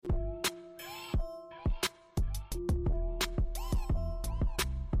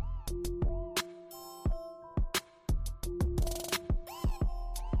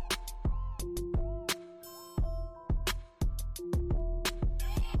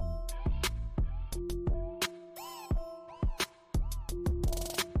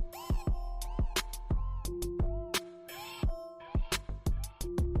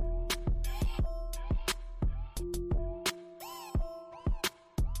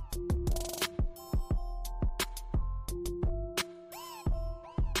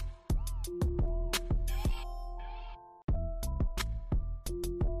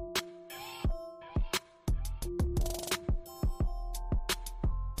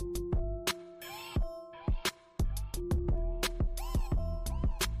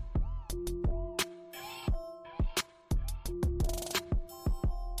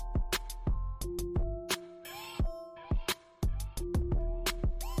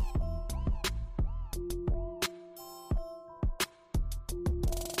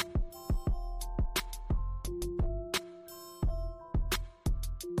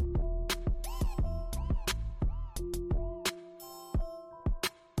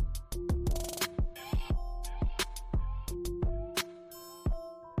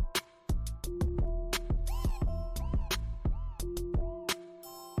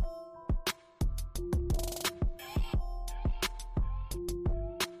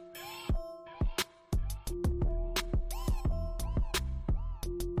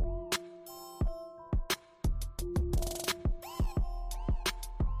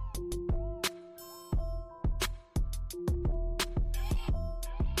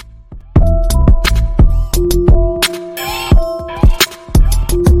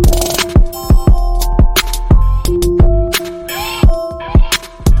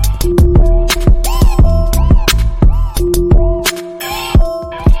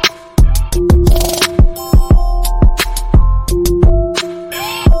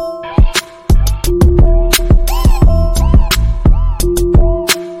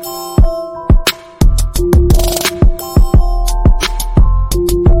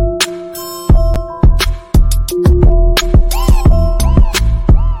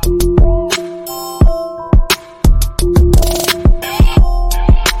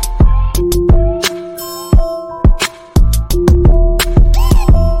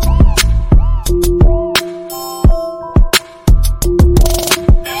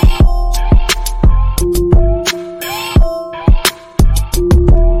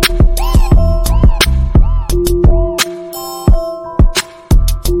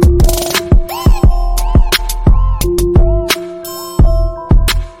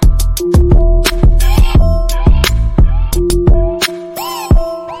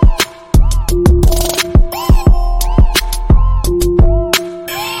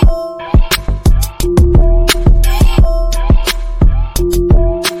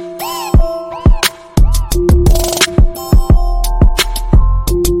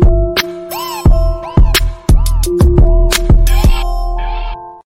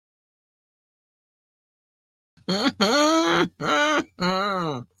Welcome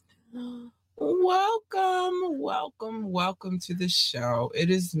to the show. It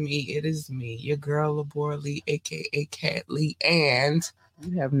is me, your girl Labora Lee, aka Cat Lee, and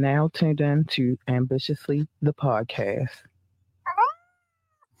You have now tuned in to Ambitiously the podcast.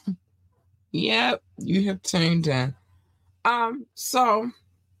 yep, you have tuned in. So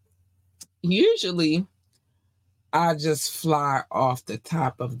usually I just fly off the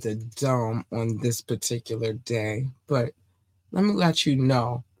top of the dome on this particular day, but let me let you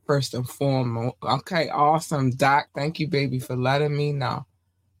know first and foremost. Okay, awesome, Doc. Thank you, baby, for letting me know.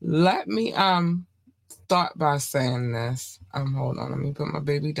 Let me start by saying this. Hold on, let me put my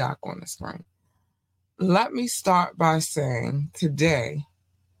baby Doc on the screen. Let me start by saying today,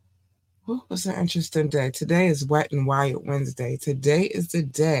 what was an interesting day? Today is Wet and Wired Wednesday. Today is the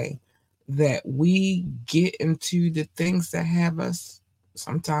day that we get into the things that have us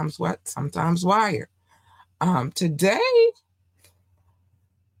sometimes wet, sometimes wired. Today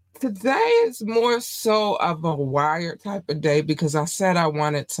is more so of a wired type of day because I said I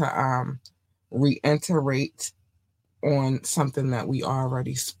wanted to reiterate on something that we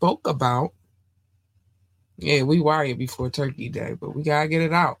already spoke about. Yeah, we wired before Turkey Day, but we gotta get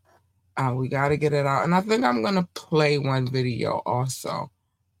it out. We gotta get it out, and I think I'm gonna play one video also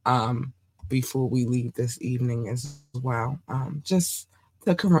um, before we leave this evening as well. Just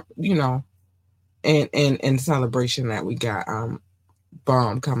in celebration that we got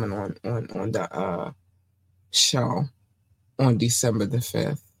Bomb coming on the show on December the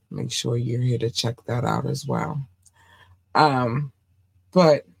 5th. Make sure you're here to check that out as well.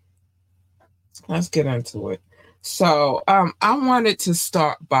 But let's get into it. So I wanted to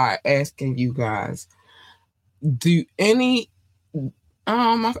start by asking you guys, do any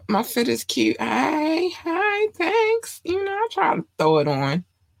my fit is cute. Hi, thanks. I try to throw it on.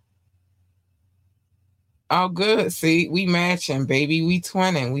 Oh, good. See, we matching, baby. We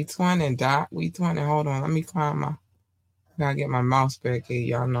twinning, Doc. We twinning. Hold on, let me find my. Gotta get my mouse back here.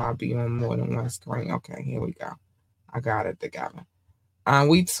 Y'all know I'll be on more than one screen. Okay, here we go. I got it together.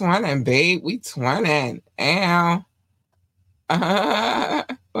 We twinning, babe. We twinning. Ow.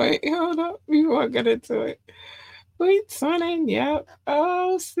 Wait, hold up. Before I get into it. We twinning, yep.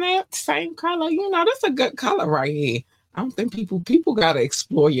 Oh, snap. Same color. That's a good color right here. I don't think people gotta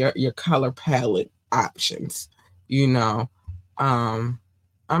explore your color palette options. You know. I'm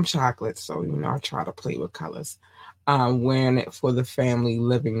chocolate, so I try to play with colors. Wearing it for the family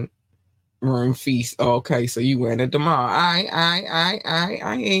living room feast. Okay, so you wearing it tomorrow.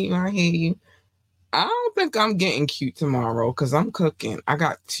 I hear you. I hear you. I don't think I'm getting cute tomorrow because I'm cooking. I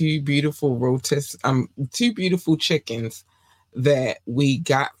got two beautiful two beautiful chickens that we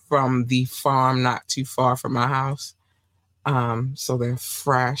got from the farm not too far from my house. So they're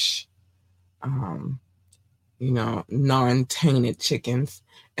fresh, non-tainted chickens.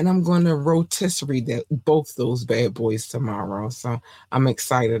 And I'm going to rotisserie both those bad boys tomorrow. So I'm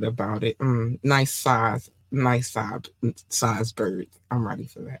excited about it. Nice size birds. I'm ready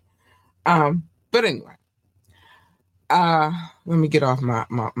for that. But anyway, let me get off my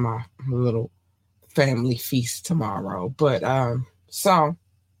little family feast tomorrow. But so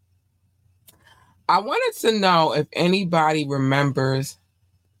I wanted to know if anybody remembers.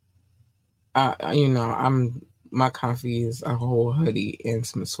 My comfy is a whole hoodie and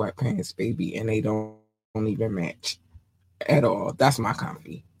some sweatpants, baby, and they don't even match at all. That's my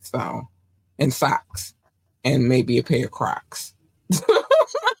comfy. So, and socks, and maybe a pair of Crocs.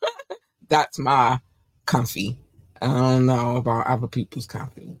 That's my comfy. I don't know about other people's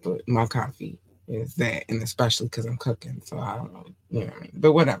comfy, but my comfy is that, and especially because I'm cooking, so I don't know, what I mean.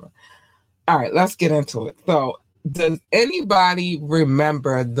 But whatever. All right, let's get into it. So, does anybody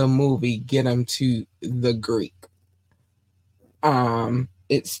remember the movie Get 'Em to the Greek?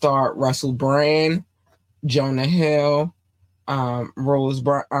 It starred Russell Brand, Jonah Hill, Rose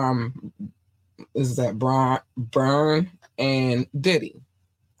is that Byrne and Diddy,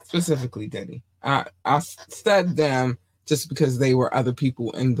 specifically Diddy. I said them just because they were other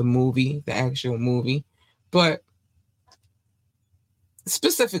people in the movie, the actual movie, but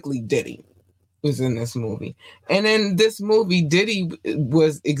specifically Diddy was in this movie. And in this movie, Diddy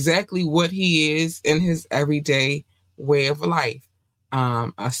was exactly what he is in his everyday way of life.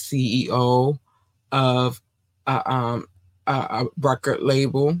 A CEO of a record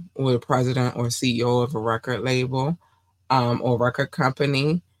label, or the president or CEO of a record label or record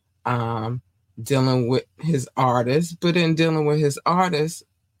company, dealing with his artists. But in dealing with his artists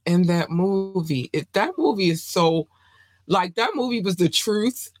in that movie, that movie is so, like, that movie was the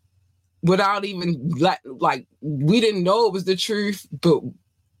truth without even, like we didn't know it was the truth, but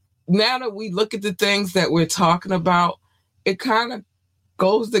now that we look at the things that we're talking about, it kind of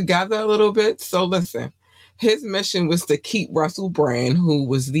goes together a little bit. So listen, his mission was to keep Russell Brand, who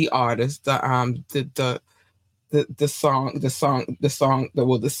was the artist, the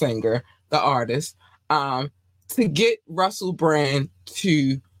singer, the artist, to get Russell Brand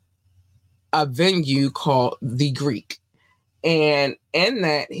to a venue called The Greek. And in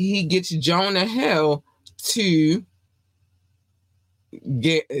that, he gets Jonah Hill to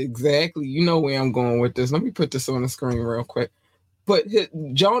get exactly, you know where I'm going with this. Let me put this on the screen real quick. But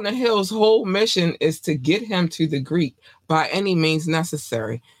Jonah Hill's whole mission is to get him to the Greek by any means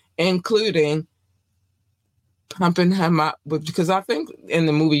necessary, including pumping him up with, because I think in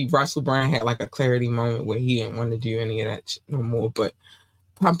the movie Russell Brand had like a clarity moment where he didn't want to do any of that no more, but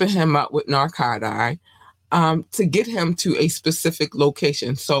pumping him up with narcotics to get him to a specific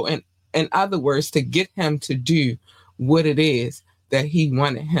location. So in other words, to get him to do what it is that he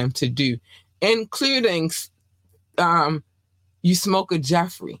wanted him to do, including you smoke a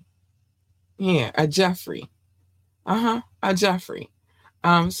Jeffrey. Yeah, a Jeffrey. A Jeffrey.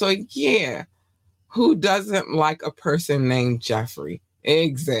 So yeah, who doesn't like a person named Jeffrey?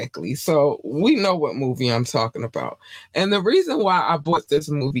 Exactly. So we know what movie I'm talking about. And the reason why I brought this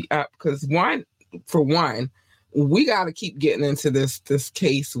movie up, because for one, we got to keep getting into this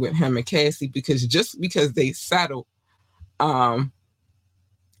case with him and Cassie, because just because they settled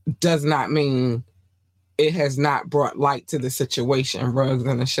does not mean it has not brought light to the situation. Rugs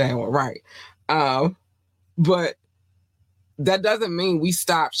in the shower, right? But that doesn't mean we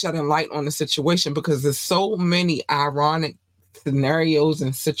stop shedding light on the situation, because there's so many ironic scenarios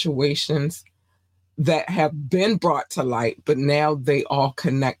and situations that have been brought to light, but now they all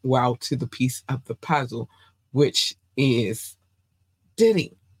connect well to the piece of the puzzle, which is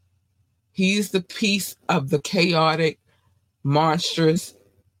Diddy. He's the piece of the chaotic, monstrous,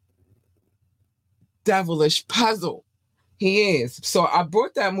 devilish puzzle. He is. So I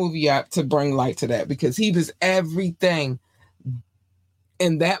brought that movie up to bring light to that, because he was everything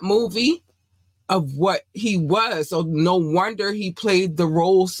in that movie of what he was. So no wonder he played the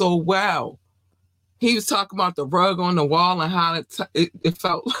role so well. He was talking about the rug on the wall and how it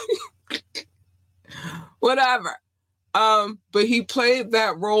felt like whatever. But he played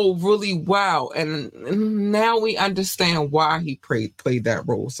that role really well, and now we understand why he played that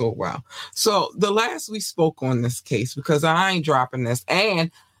role so well. So the last we spoke on this case, because I ain't dropping this, and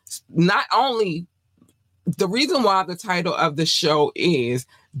not only the reason why the title of the show is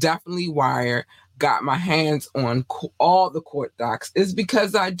Definitely Wired, got my hands on all the court docs, is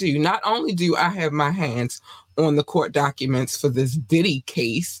because I do. Not only do I have my hands on the court documents for this Diddy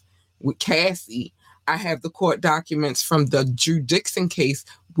case with Cassie, I have the court documents from the Drew Dixon case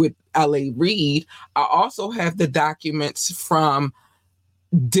with L.A. Reid. I also have the documents from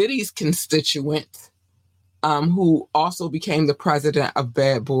Diddy's constituent, who also became the president of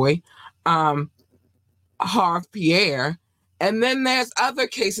Bad Boy, Harve Pierre. And then there's other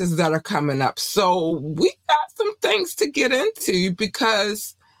cases that are coming up. So we got some things to get into,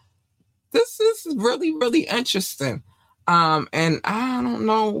 because this is really, really interesting. And I don't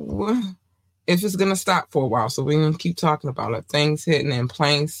know if it's going to stop for a while. So we're going to keep talking about it. Things hidden in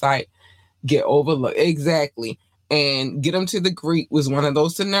plain sight get overlooked. Exactly. And Get Them to the Greek was one of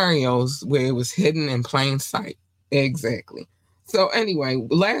those scenarios where it was hidden in plain sight. Exactly. So anyway,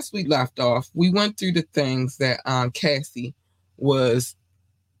 last we left off, we went through the things that Cassie was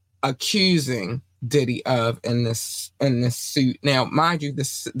accusing Diddy of in this suit. Now, mind you, the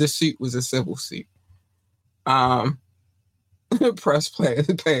suit was a civil suit. Press play,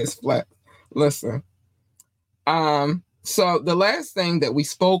 pass flat. Listen. So the last thing that we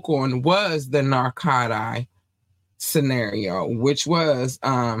spoke on was the narcotic scenario, which was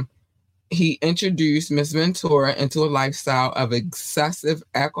he introduced Miss Ventura into a lifestyle of excessive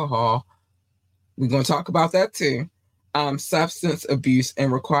alcohol. We're going to talk about that too. Substance abuse,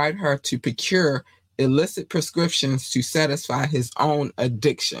 and required her to procure illicit prescriptions to satisfy his own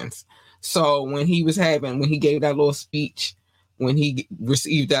addictions. So when he gave that little speech, when he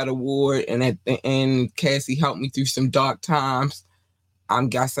received that award, and at the end, Cassie helped me through some dark times, I'm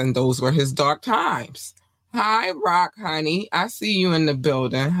guessing those were his dark times. Hi, Rock, honey. I see you in the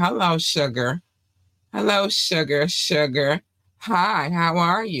building. Hello, sugar. Hello, sugar. Hi, how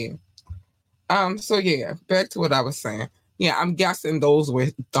are you? So yeah, back to what I was saying. Yeah, I'm guessing those were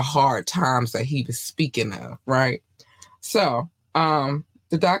the hard times that he was speaking of, right? So,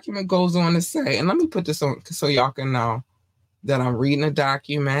 the document goes on to say, and let me put this on so y'all can know that I'm reading a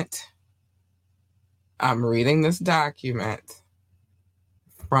document. I'm reading this document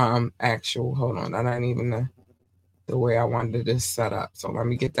from actual, hold on, that ain't even the way I wanted this set up. So let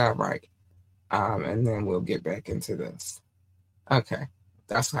me get that right. And then we'll get back into this. Okay.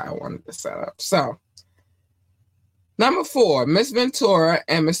 That's how I wanted to set up. So number 4, Miss Ventura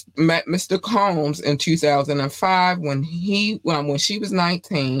and met Mr. Combs in 2005 when she was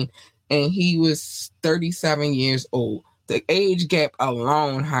 19 and he was 37 years old. The age gap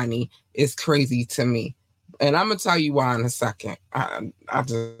alone, honey, is crazy to me. And I'm going to tell you why in a second. I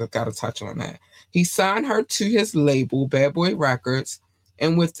just got to touch on that. He signed her to his label, Bad Boy Records,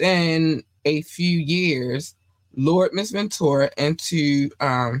 and within a few years, lured Miss Ventura into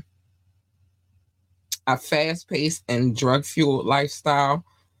a fast-paced and drug-fueled lifestyle,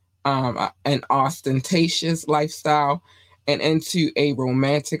 an ostentatious lifestyle, and into a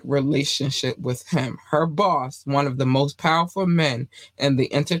romantic relationship with him. Her boss, one of the most powerful men in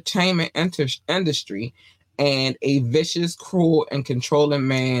the entertainment industry, and a vicious, cruel, and controlling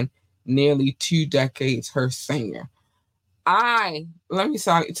man nearly 2 decades her senior. Let me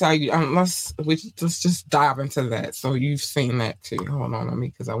tell you, let's just dive into that. So you've seen that too. Hold on,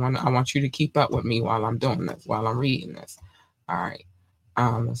 because I want you to keep up with me while I'm doing this, while I'm reading this. All right.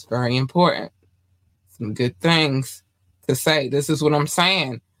 It's very important. Some good things to say. This is what I'm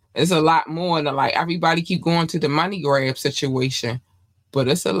saying. It's a lot more than like everybody keep going to the money grab situation, but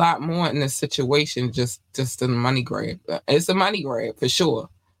it's a lot more in this situation just in the money grab. It's a money grab for sure.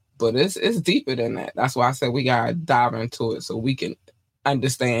 But it's deeper than that. That's why I said we gotta dive into it so we can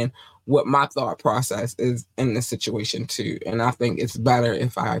understand what my thought process is in this situation too. And I think it's better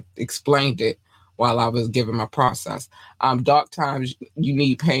if I explained it while I was giving my process. Dark times, you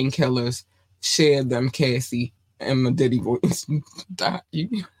need painkillers. Share them, Cassie and my Diddy voice. Doc,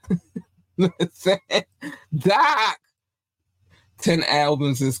 Doc. 10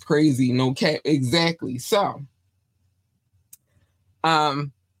 albums is crazy. No cap. Exactly. So,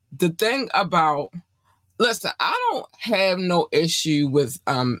 the thing about, listen, I don't have no issue with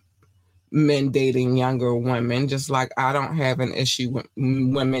men dating younger women, just like I don't have an issue with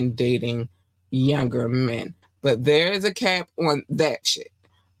women dating younger men. But there is a cap on that shit.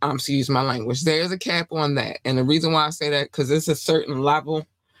 Excuse my language. There is a cap on that. And the reason why I say that, because it's a certain level.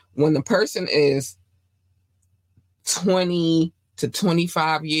 When the person is 20 to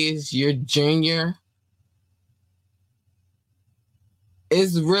 25 years your junior,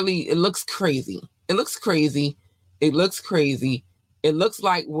 it looks crazy. It looks crazy. It looks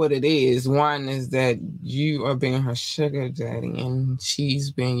like what it is. One is that you are being her sugar daddy and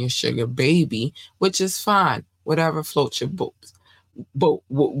she's being your sugar baby, which is fine. Whatever floats your boat. But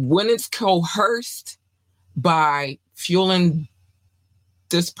when it's coerced by fueling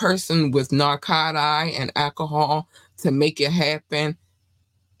this person with narcotic and alcohol to make it happen,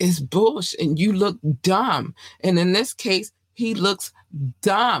 it's bullshit and you look dumb. And in this case, he looks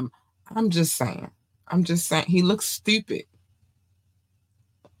dumb. I'm just saying. He looks stupid.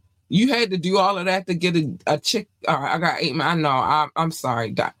 You had to do all of that to get a chick. All right, I got 8 men. I know. I'm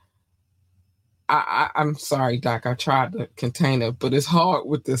sorry, Doc. I'm sorry, Doc. I tried to contain it, but it's hard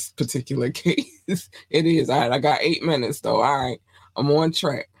with this particular case. It is. All right, I got 8 minutes, though. All right, I'm on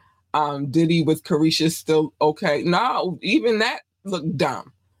track. Diddy with Carisha still okay? No, even that looked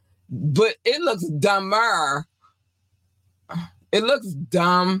dumb. But it looks dumber. It looks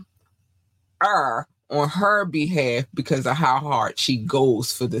dumber on her behalf because of how hard she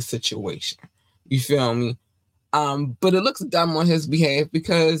goes for the situation. You feel me? But it looks dumb on his behalf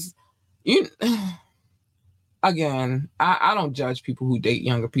because, again, I don't judge people who date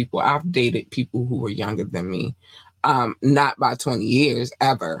younger people. I've dated people who were younger than me, not by 20 years,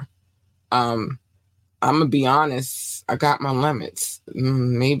 ever. I'm going to be honest, I got my limits.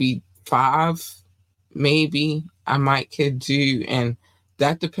 Maybe 5, maybe I could do, and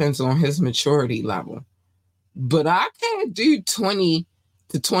that depends on his maturity level. But I can't do 20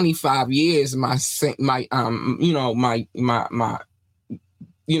 to 25 years. Somebody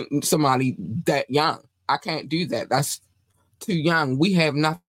that young. I can't do that. That's too young. We have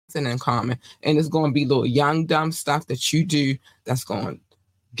nothing in common, and it's going to be little young dumb stuff that you do that's going to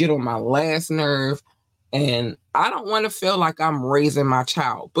get on my last nerve. And I don't want to feel like I'm raising my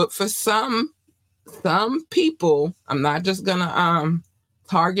child. But for some people, I'm not just gonna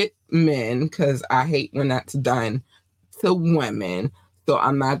target men because I hate when that's done to women. So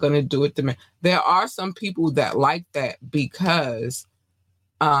I'm not gonna do it to men. There are some people that like that because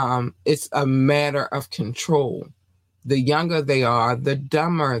it's a matter of control. The younger they are, the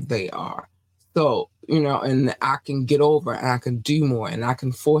dumber they are. So, and I can get over and I can do more and I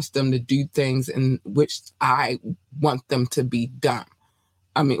can force them to do things in which I want them to be done.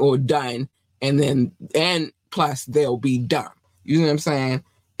 Or done. And plus they'll be dumb. You know what I'm saying?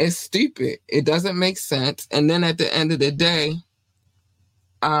 It's stupid. It doesn't make sense. And then at the end of the day,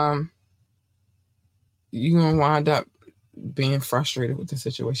 you're gonna wind up being frustrated with the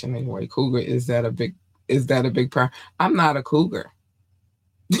situation anyway. Cougar, is that a big problem? I'm not a cougar.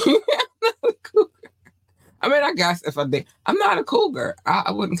 I mean, I guess if I did, I'm not a cougar.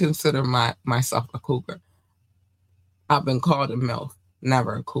 I wouldn't consider myself a cougar. I've been called a MILF,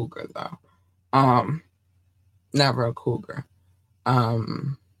 never a cougar though. Never a cougar.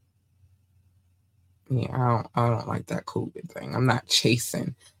 Yeah, I don't like that cougar thing. I'm not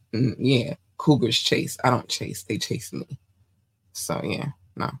chasing. Yeah, cougars chase. I don't chase. They chase me. So yeah,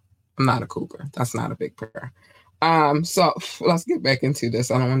 no, I'm not a cougar. That's not a big prayer. So let's get back into this.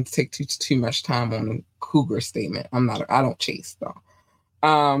 I don't want to take too much time on the cougar statement. I don't chase though.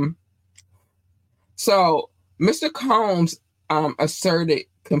 So Mr. Combs asserted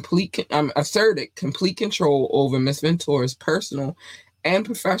complete control over Miss Ventura's personal and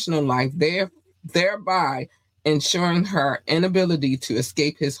professional life, thereby ensuring her inability to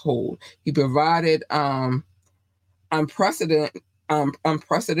escape his hold. He provided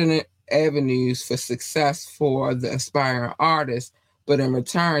unprecedented avenues for success for the aspiring artist, but in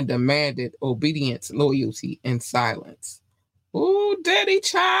return demanded obedience, loyalty, and silence. Ooh, Diddy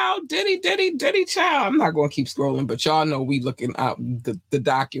child, Diddy child. I'm not going to keep scrolling, but y'all know we looking up. The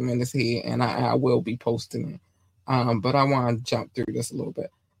document is here, and I will be posting it. But I want to jump through this a little bit.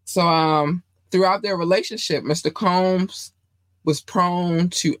 So, throughout their relationship, Mr. Combs was prone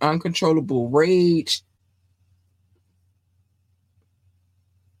to uncontrollable rage.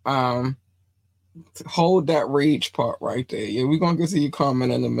 Hold that rage part right there. Yeah, we're gonna get to your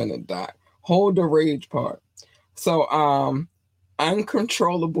comment in a minute, Doc. Hold the rage part. So,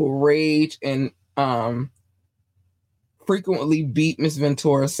 uncontrollable rage and frequently beat Miss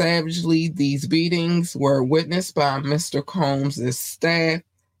Ventura savagely. These beatings were witnessed by Mr. Combs' staff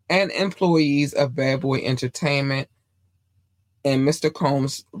and employees of Bad Boy Entertainment and Mr.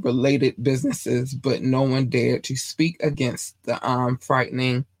 Combs' related businesses, but no one dared to speak against the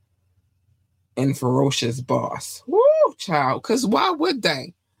frightening and ferocious boss. Woo, child, because why would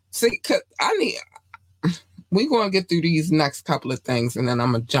they? See, cause we're going to get through these next couple of things, and then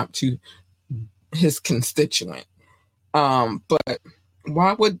I'm going to jump to his constituent. But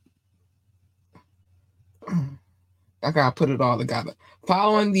why would... I got to put it all together.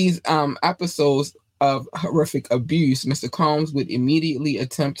 Following these episodes of horrific abuse, Mr. Combs would immediately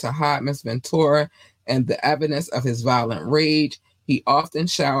attempt to hide Miss Ventura and the evidence of his violent rage. He often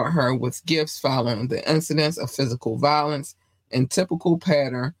showered her with gifts following the incidents of physical violence and typical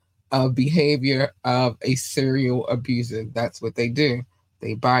pattern of behavior of a serial abuser. That's what they do.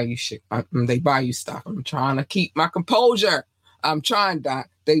 They buy you shit. They buy you stuff. I'm trying to keep my composure. I'm trying, Doc.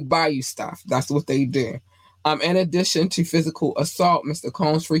 They buy you stuff. That's what they do. In addition to physical assault, Mr.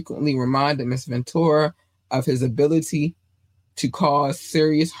 Combs frequently reminded Miss Ventura of his ability to cause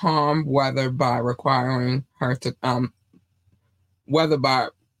serious harm, whether by requiring her to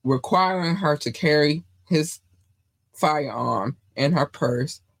carry his firearm in her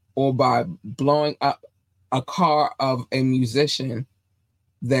purse, or by blowing up a car of a musician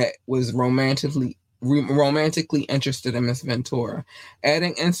that was romantically interested in Miss Ventura.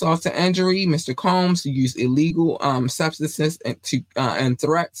 Adding insult to injury, Mr. Combs used illegal substances and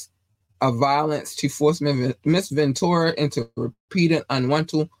threats of violence to force Miss Ventura into repeated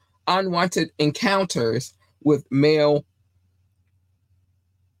unwanted encounters with male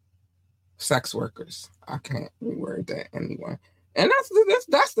sex workers. I can't reword that anyway. And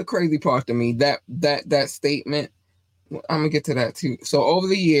that's the crazy part to me, that statement. I'm gonna get to that too. So over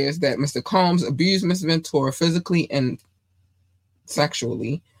the years that Mr. Combs abused Miss Ventura physically and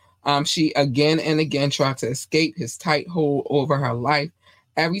sexually, she again and again tried to escape his tight hold over her life.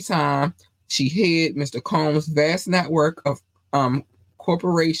 Every time she hid, Mr. Combs' vast network of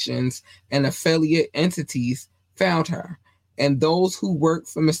corporations and affiliate entities found her, and those who worked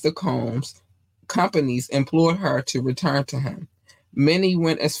for Mr. Combs' companies implored her to return to him. Many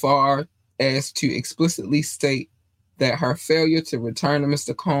went as far as to explicitly state that her failure to return to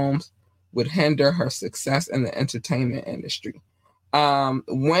Mr. Combs would hinder her success in the entertainment industry.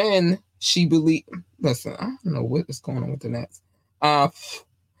 When she believed, listen, I don't know what is going on with the Nets.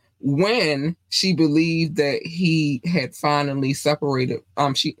 When she believed that he had finally separated,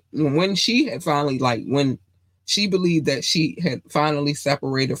 when she believed that she had finally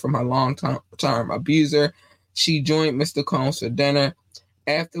separated from her long-term abuser, she joined Mr. Combs for dinner,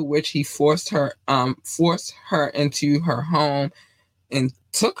 after which he forced her into her home and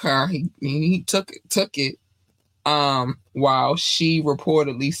took her. He took it while she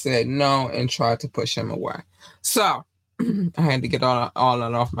reportedly said no and tried to push him away. So I had to get all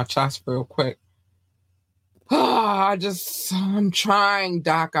that off my chest real quick. I'm trying,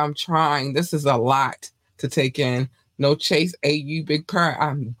 Doc. I'm trying. This is a lot to take in. No Chase, AU, Big Purr.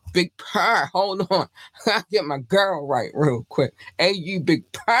 I'm Big Purr. Hold on. I gotta get my girl right real quick. AU, Big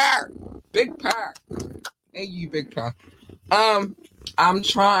Purr. Big Purr. AU, Big Purr. I'm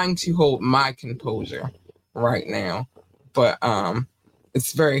trying to hold my composure right now, but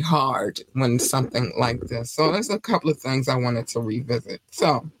it's very hard when something like this. So there's a couple of things I wanted to revisit.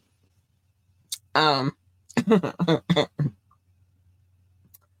 So,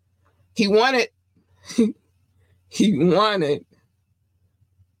 he wanted,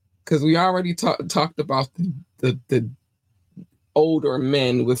 because we already talked about the older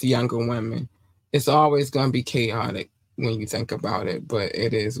men with younger women. It's always going to be chaotic when you think about it, but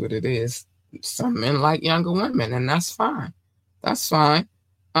it is what it is. Some men like younger women, and that's fine. That's fine.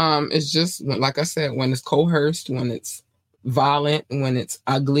 It's just, like I said, when it's coerced, when it's violent, when it's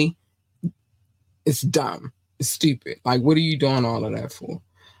ugly, it's dumb. It's stupid. Like, what are you doing all of that for?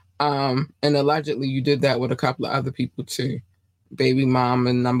 And allegedly you did that with a couple of other people too. Baby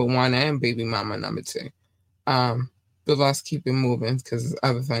mama number 1 and baby mama number 2. But let's keep it moving because there's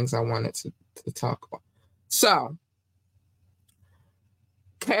other things I wanted to talk about. So,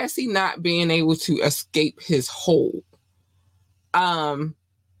 Cassie not being able to escape his hold.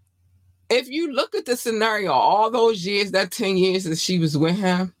 If you look at the scenario, all those years, that 10 years that she was with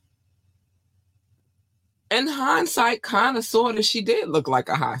him, in hindsight, kind of sort of, she did look like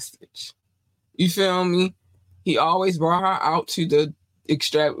a hostage. You feel me? He always brought her out to the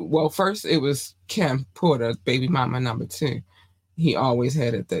well, first it was Kim Porter, baby mama number 2. He always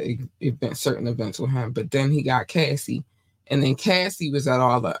had at the certain events with him. But then he got Cassie. And then Cassie was at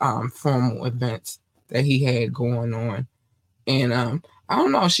all the formal events that he had going on. And I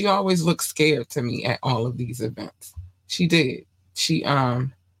don't know, she always looked scared to me at all of these events. She did. She always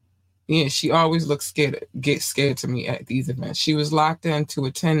looked scared to me at these events. She was locked into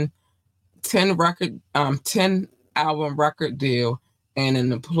a 10 album record deal and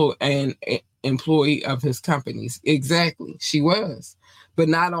an employee of his companies. Exactly. She was. But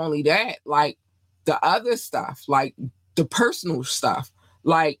not only that, like the other stuff, like the personal stuff,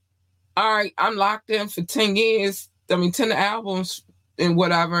 like, all right, I'm locked in for 10 years. 10 albums and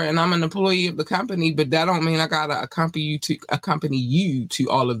whatever, and I'm an employee of the company, but that don't mean I gotta accompany you to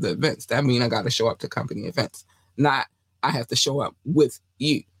all of the events. That mean I gotta show up to company events. Not I have to show up with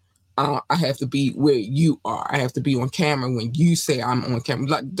you. I have to be where you are. I have to be on camera when you say I'm on camera.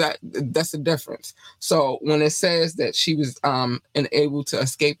 Like that's the difference. So when it says that she was unable to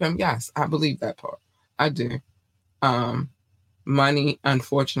escape him, yes, I believe that part. I do. Money,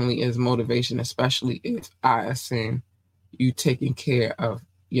 unfortunately, is motivation, especially if I assume you taking care of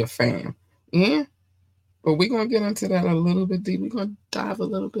your fam. Yeah, but we're going to get into that a little bit deep. We're going to dive a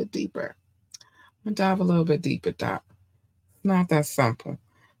little bit deeper. Doc. Not that simple.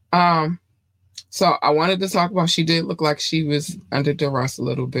 So I wanted to talk about, she did look like she was under duress a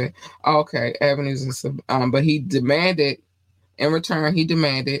little bit. Okay, avenues and but he demanded, in return,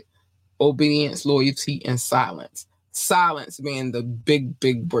 obedience, loyalty, and silence. Silence being the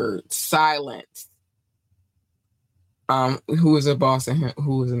big word. Silence. Who was a boss and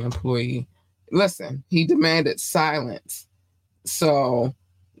who was an employee. Listen, he demanded silence. So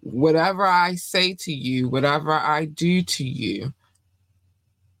whatever I say to you, whatever I do to you,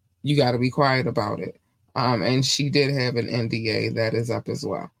 you got to be quiet about it. And she did have an NDA that is up as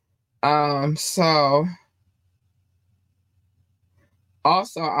well. So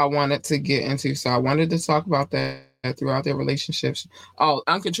also I wanted to talk about that throughout their relationships. Oh,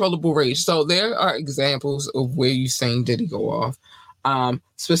 uncontrollable rage. So there are examples of where you've seen Diddy go off.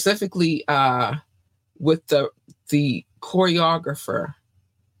 Specifically with the choreographer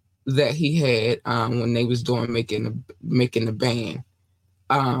that he had when they was doing making the band.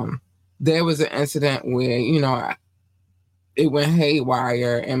 There was an incident where, it went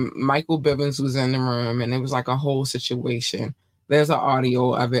haywire and Michael Bivins was in the room and it was like a whole situation. There's an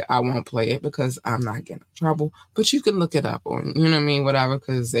audio of it. I won't play it because I'm not getting in trouble, but you can look it up on, whatever,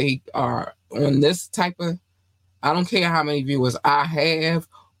 because they are on this type of, I don't care how many viewers I have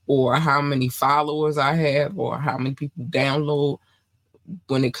or how many followers I have or how many people download.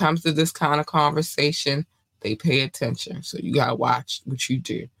 When it comes to this kind of conversation, they pay attention. So you got to watch what you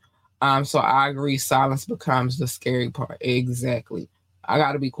do. So I agree. Silence becomes the scary part. Exactly. I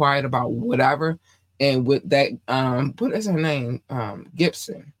got to be quiet about whatever. And with that, what is her name?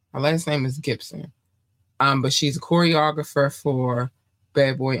 Gibson. Her last name is Gibson. But she's a choreographer for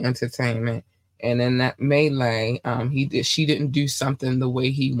Bad Boy Entertainment. And in that melee, she didn't do something the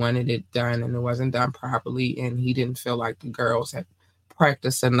way he wanted it done, and it wasn't done properly, and he didn't feel like the girls had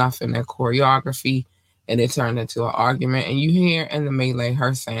practiced enough in their choreography, and it turned into an argument. And you hear in the melee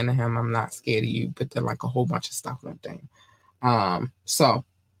her saying to him, "I'm not scared of you," but then like a whole bunch of stuff went down. So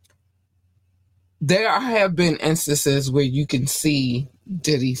there have been instances where you can see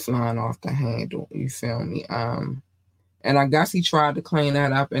Diddy flying off the handle. You feel me? And I guess he tried to clean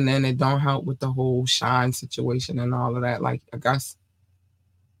that up, and then it don't help with the whole Shine situation and all of that. Like, I guess,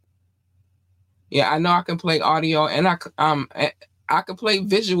 yeah, I know I can play audio, and I can play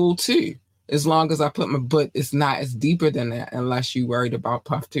visual too, as long as I put but it's not as deeper than that, unless you worried about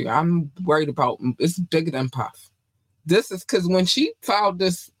Puff too. I'm worried about, it's bigger than Puff. This is because when she filed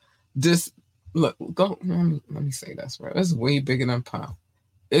this, look, let me say this, right? It's way bigger than Puff.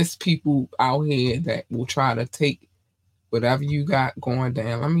 It's people out here that will try to take whatever you got going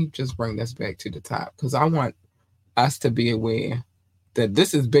down. Let me just bring this back to the top, because I want us to be aware that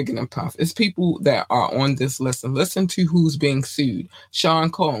this is bigger than Puff. It's people that are on this list, and listen to who's being sued. Sean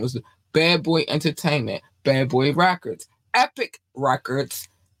Combs, Bad Boy Entertainment, Bad Boy Records, Epic Records,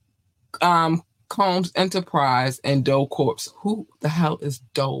 Combs Enterprise, and Doe Corps. Who the hell is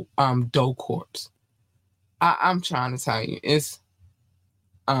Doe Corps? I'm trying to tell you, it's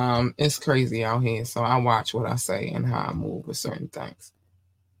crazy out here. So I watch what I say and how I move with certain things.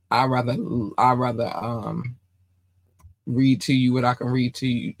 I rather read to you what I can read to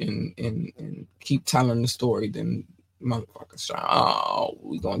you and keep telling the story than motherfuckers trying, oh,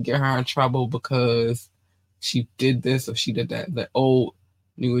 we gonna get her in trouble because she did this or she did that. The old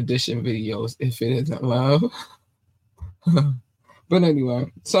New Edition videos, if it isn't love. But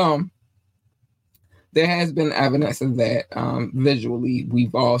anyway, so there has been evidence of that visually.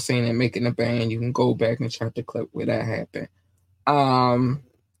 We've all seen it making a band. You can go back and check the clip where that happened.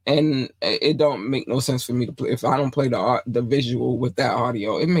 And it don't make no sense for me to play. If I don't play the visual with that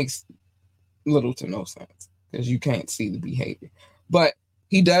audio, it makes little to no sense because you can't see the behavior. But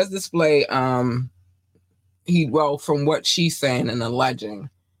he does display, from what she's saying and alleging,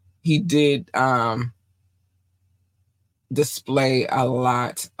 he did display a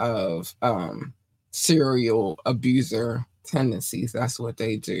lot of serial abuser tendencies. That's what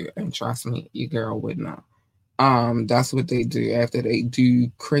they do. And trust me, your girl would know. That's what they do. After they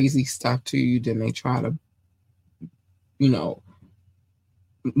do crazy stuff to you, then they try to,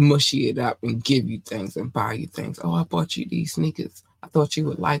 mushy it up and give you things and buy you things. Oh, I bought you these sneakers. I thought you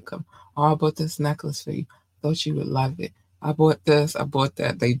would like them. Oh, I bought this necklace for you. I thought you would love it. I bought this. I bought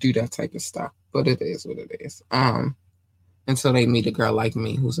that. They do that type of stuff, but it is what it is. Until they meet a girl like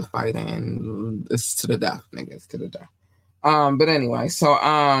me who's a fighter, and it's to the death, niggas, to the death. But anyway, so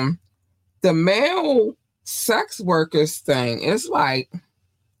the male sex workers thing is like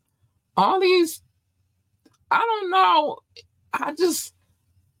all these, I don't know,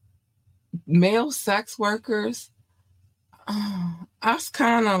 male sex workers, I was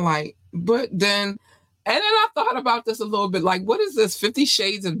kind of like, but then, and then I thought about this a little bit, like, what is this, 50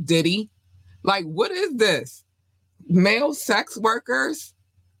 Shades of Diddy? Like, what is this? Male sex workers?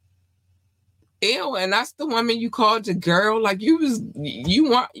 Ew, and that's the woman you called your girl? Like, you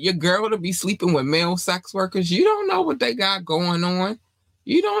want your girl to be sleeping with male sex workers? You don't know what they got going on.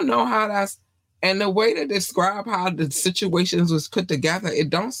 You don't know how that's, and the way to describe how the situations was put together,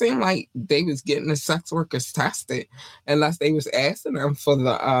 it don't seem like they was getting the sex workers tested unless they was asking them for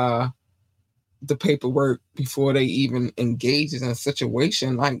the paperwork before they even engaged in a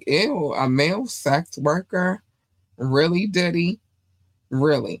situation. Like, ew, a male sex worker? Really, Diddy?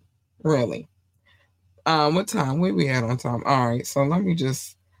 Really? What time? Where we at on time? All right, so let me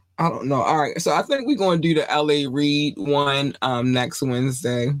just, I don't know. All right, so I think we're going to do the LA Reid one next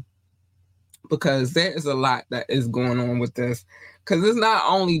Wednesday, because there is a lot that is going on with this. Because it's not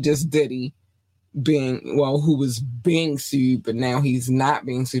only just Diddy who was being sued, but now he's not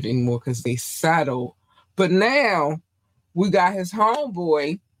being sued anymore because they settled. But now we got his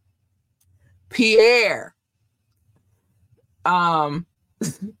homeboy, Pierre.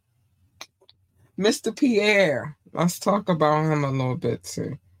 Mr. Pierre. Let's talk about him a little bit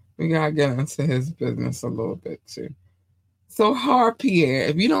too. We gotta get into his business a little bit too. So Har Pierre,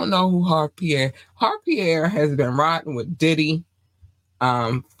 if you don't know who Har Pierre has been riding with Diddy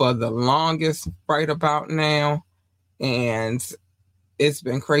for the longest right about now. And it's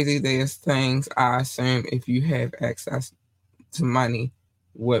been crazy. There's things, I assume, if you have access to money,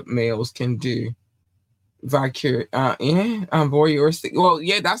 what males can do. Voyeuristic. Well,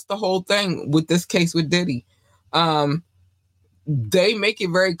 yeah, that's the whole thing with this case with Diddy. They make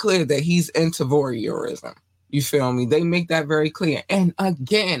it very clear that he's into voyeurism. You feel me? They make that very clear. And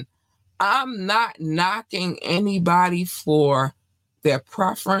again, I'm not knocking anybody for their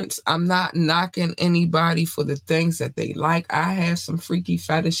preference. I'm not knocking anybody for the things that they like. I have some freaky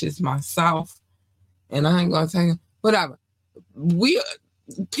fetishes myself, and I ain't gonna tell you whatever.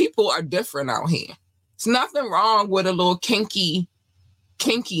 People are different out here. There's nothing wrong with a little kinkiness.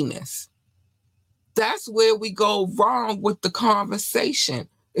 That's where we go wrong with the conversation.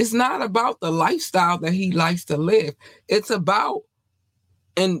 It's not about the lifestyle that he likes to live. It's about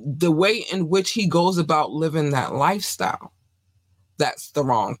the way in which he goes about living that lifestyle. That's the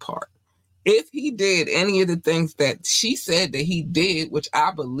wrong part. If he did any of the things that she said that he did, which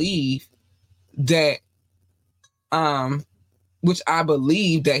I believe that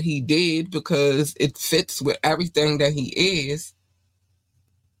he did because it fits with everything that he is,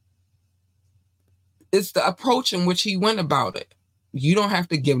 it's the approach in which he went about it. You don't have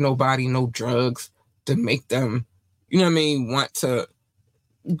to give nobody no drugs to make them, want to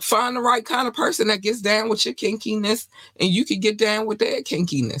find the right kind of person that gets down with your kinkiness, and you can get down with their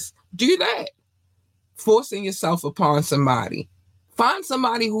kinkiness. Do that. Forcing yourself upon somebody. Find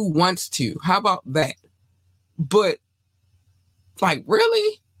somebody who wants to. How about that? But,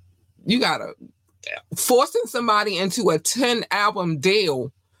 really? You gotta forcing somebody into a 10-album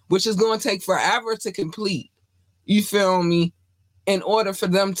deal, which is going to take forever to complete. You feel me? In order for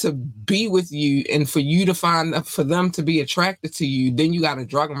them to be with you and for you to for them to be attracted to you, then you got to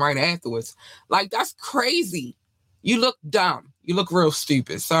drug them right afterwards. That's crazy. You look dumb. You look real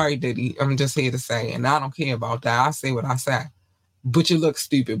stupid. Sorry, Diddy. I'm just here to say, and I don't care about that. I say what I say. But you look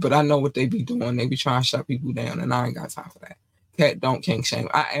stupid. But I know what they be doing. They be trying to shut people down, and I ain't got time for that. Cat don't kink shame.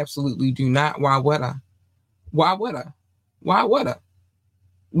 I absolutely do not. Why would I? Why would I? Why would I?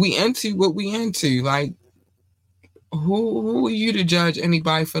 We into what we into. Who are you to judge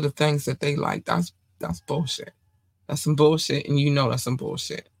anybody for the things that they like? That's bullshit. That's some bullshit, and you know that's some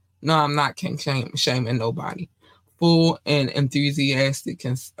bullshit. No, I'm not shaming nobody. Full and enthusiastic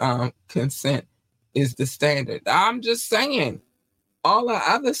consent is the standard. I'm just saying, all the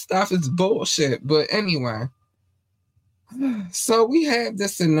other stuff is bullshit. But anyway, so we have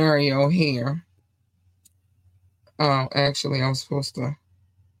this scenario here. Actually, I was supposed to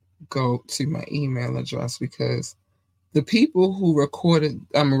go to my email address because the people who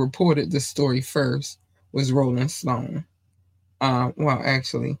reported this story first was Rolling Stone.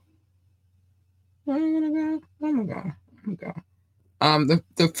 Actually, I'm gonna go.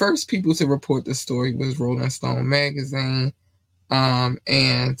 The first people to report the story was Rolling Stone magazine,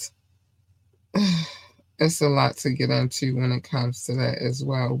 and it's a lot to get into when it comes to that as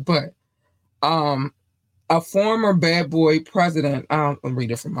well. But a former bad boy president. I'll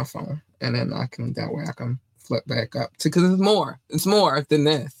read it from my phone, and then I can flip back up to, because it's more than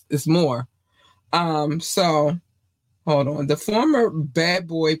this. It's more. So hold on. The former bad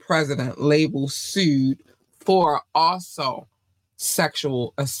boy president label sued for also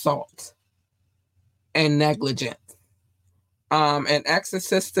sexual assault and negligence. An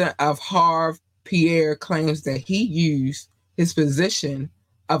ex-assistant of Harve Pierre claims that he used his position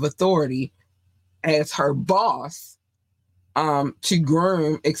of authority as her boss to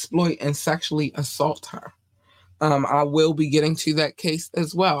groom, exploit, and sexually assault her. I will be getting to that case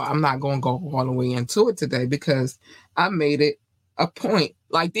as well. I'm not going to go all the way into it today because I made it a point.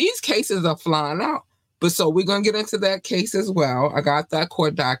 These cases are flying out. But so we're going to get into that case as well. I got that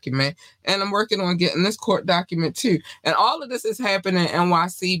court document, and I'm working on getting this court document too. And all of this is happening in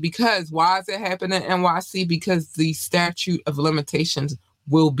NYC because why is it happening in NYC? Because the statute of limitations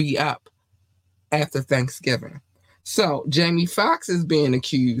will be up after Thanksgiving. So Jamie Foxx is being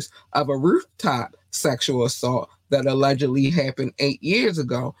accused of a rooftop sexual assault that allegedly happened 8 years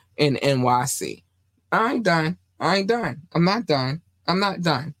ago in NYC. I ain't done. I'm not done.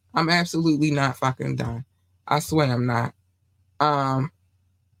 I'm absolutely not fucking done. I swear I'm not.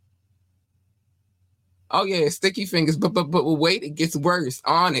 Oh yeah, sticky fingers, but wait, it gets worse.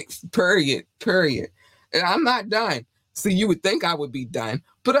 Onyx, period. And I'm not done. So you would think I would be done,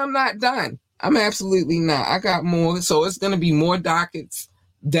 but I'm not done. I'm absolutely not. I got more. So it's going to be more dockets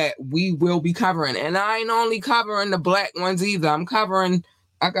that we will be covering. And I ain't only covering the black ones either.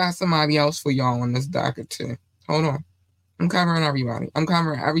 I got somebody else for y'all on this docket too. Hold on. I'm covering everybody. I'm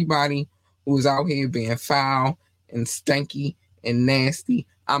covering everybody who's out here being foul and stinky and nasty.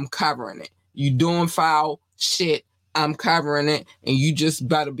 I'm covering it. You doing foul shit, I'm covering it. And you just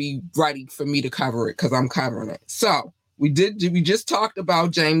better be ready for me to cover it because I'm covering it. So we just talked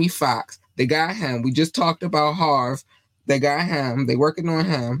about Jamie Foxx. They got him. We just talked about Harve. They got him. They working on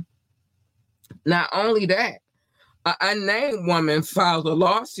him. Not only that, an unnamed woman filed a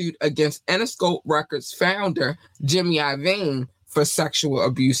lawsuit against Interscope Records founder Jimmy Iovine for sexual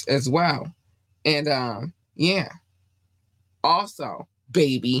abuse as well. And yeah, also,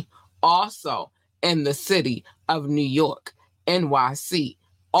 baby, also in the city of New York, NYC.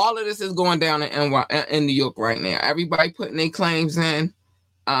 All of this is going down in New York right now. Everybody putting their claims in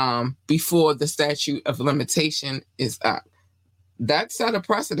before the statute of limitation is up. That set a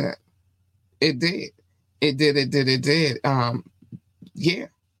precedent. It did. Yeah,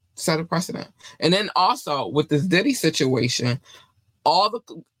 set a precedent. And then also with this Diddy situation, all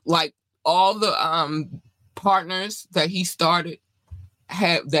the partners that he started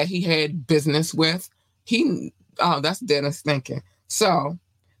that he had business with, that's dead and stinking. So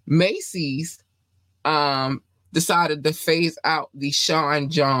Macy's decided to phase out the Sean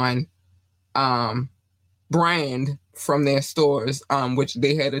John brand from their stores, which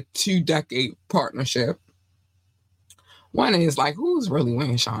they had a 2-decade partnership. One is like, who's really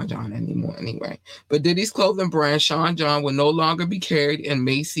wearing Sean John anymore anyway? But Diddy's clothing brand, Sean John, will no longer be carried in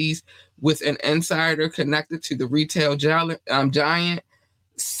Macy's, with an insider connected to the retail giant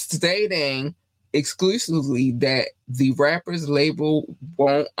stating exclusively that the rapper's label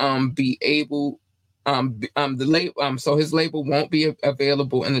won't be able so his label won't be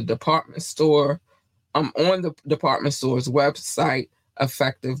available in the department store on the department store's website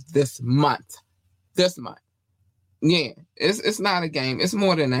effective this month. Yeah, it's not a game. It's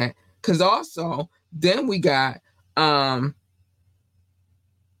more than that. Because also, then we got,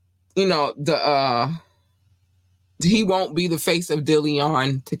 he won't be the face of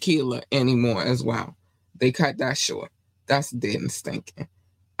DeLeon Tequila anymore as well. They cut that short. That's dead and stinking.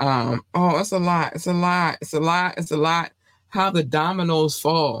 It's a lot. How the dominoes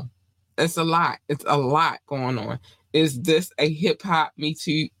fall. It's a lot going on. Is this a hip hop Me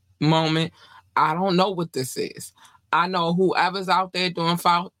Too moment? I don't know what this is. I know whoever's out there doing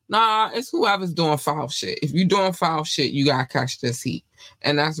foul. It's whoever's doing foul shit. If you're doing foul shit, you gotta catch this heat.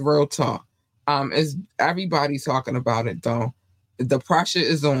 And that's real talk. It's everybody talking about it though. The pressure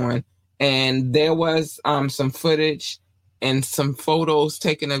is on. And there was some footage and some photos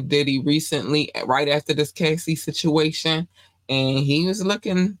taken of Diddy recently, right after this Cassie situation. And he was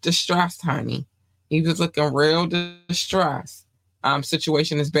looking distressed, honey. He was looking real distressed.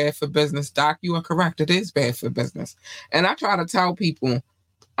 Situation is bad for business. Doc, you are correct. It is bad for business. And I try to tell people,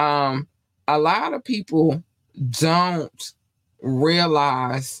 a lot of people don't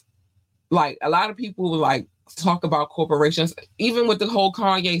realize, like, a lot of people like talk about corporations, even with the whole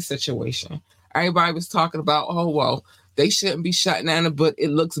Kanye situation. Everybody was talking about, oh, well, they shouldn't be shutting down, but it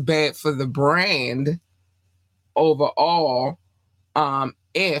looks bad for the brand overall.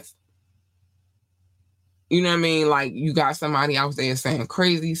 If you know what I mean? Like, you got somebody out there saying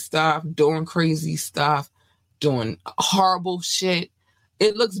crazy stuff, doing horrible shit.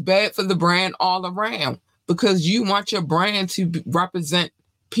 It looks bad for the brand all around because you want your brand to represent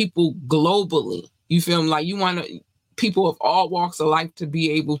people globally. You feel me? Like, you want people of all walks of life to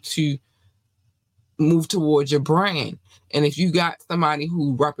be able to move towards your brand. And if you got somebody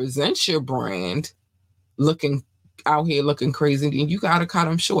who represents your brand out here looking crazy, then you gotta cut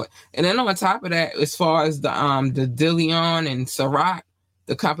them short. And then on top of that, as far as the DeLeon and Ciroc,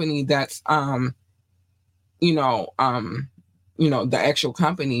 the company that's the actual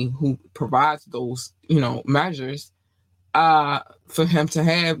company who provides those measures, for him to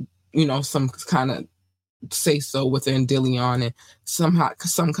have some kind of say so within DeLeon and some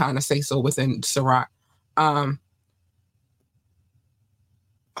kind of say so within Ciroc.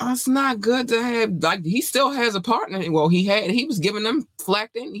 It's not good to have, like, he still has a partner. Well, he was giving them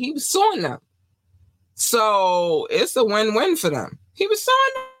flack, and he was suing them. So it's a win-win for them. He was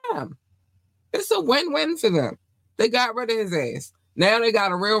suing them. It's a win-win for them. They got rid of his ass. Now they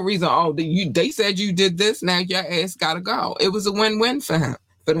got a real reason. Oh, they said you did this. Now your ass gotta go. It was a win-win for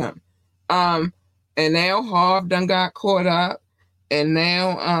them. And now Harv done got caught up. And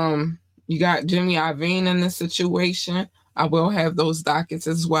now you got Jimmy Iovine in this situation. I will have those dockets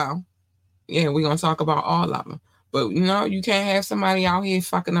as well. Yeah, we're going to talk about all of them. But, you can't have somebody out here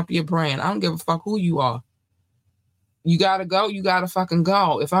fucking up your brand. I don't give a fuck who you are. You got to go. You got to fucking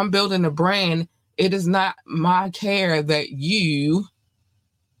go. If I'm building a brand, it is not my care that you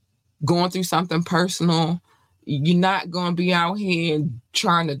going through something personal. You're not going to be out here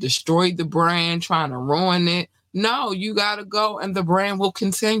trying to destroy the brand, trying to ruin it. No, you got to go and the brand will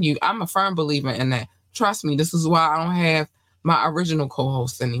continue. I'm a firm believer in that. Trust me, this is why I don't have my original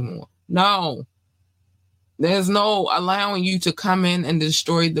co-host anymore. No. There's no allowing you to come in and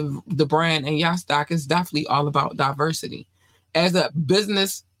destroy the brand. And yes, Doc, is definitely all about diversity. As a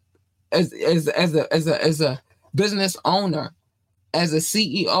business, as a business owner, as a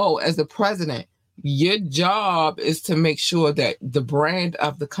CEO, as a president, Your job is to make sure that the brand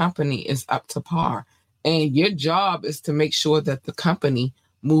of the company is up to par. And your job is to make sure that the company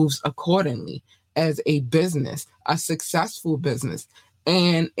moves accordingly as a business, a successful business.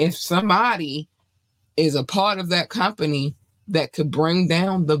 And if somebody is a part of that company that could bring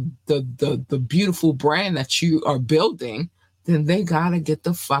down the beautiful brand that you are building, then they gotta get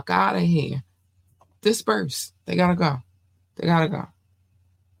the fuck out of here. Disperse. They gotta go. They gotta go.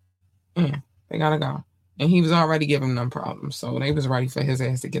 Yeah, they gotta go. And he was already giving them problems, so they was ready for his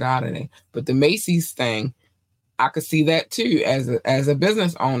ass to get out of there. But the Macy's thing, I could see that too. As a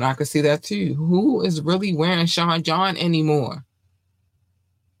business owner, I could see that too. Who is really wearing Sean John anymore?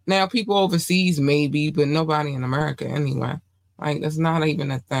 Now, people overseas maybe, but nobody in America anyway. Like, that's not even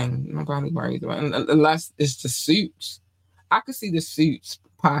a thing. Nobody worries about it, unless it's the suits. I could see the suits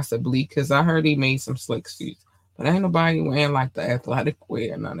possibly, because I heard he made some slick suits. But ain't nobody wearing like the athletic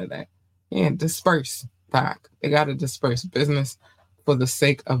wear, none of that. Yeah, disperse, Doc. They got to disperse. Business for the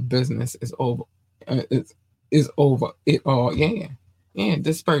sake of business is over. Is over it all. Yeah. Yeah,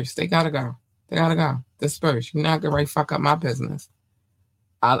 disperse. They got to go. They got to go. Disperse. You're not going to fuck up my business.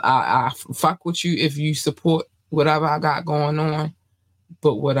 I fuck with you if you support whatever I got going on.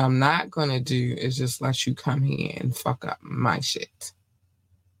 But what I'm not going to do is just let you come here and fuck up my shit.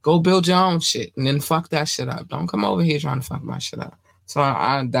 Go build your own shit and then fuck that shit up. Don't come over here trying to fuck my shit up. So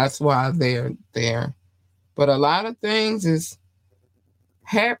that's why they're there. But a lot of things is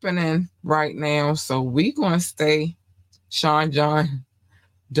happening right now. So we going to stay. Sean John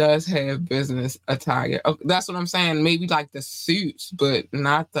does have business attire. That's what I'm saying. Maybe like the suits, but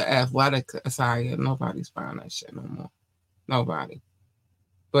not the athletic attire. Nobody's buying that shit no more. Nobody.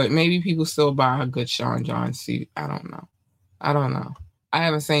 But maybe people still buy a good Sean John suit. I don't know. I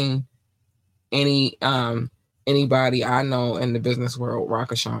haven't seen anybody I know in the business world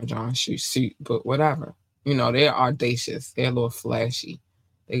rock a Sean John suit, but whatever. You know, they're audacious. They're a little flashy.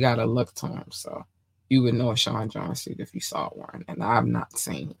 They got a look to them. So you would know a Sean John suit if you saw one. And I've not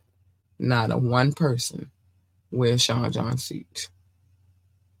seen not a one person wear Sean John suit,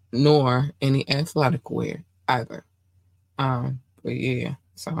 nor any athletic wear either. But yeah.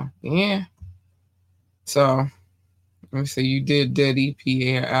 So yeah. So let me see. You did Diddy,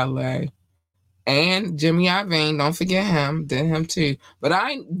 Pierre, LA, and Jimmy Iovine. Don't forget him. Did him too. But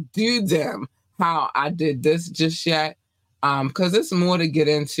I didn't do them how I did this just yet. Because it's more to get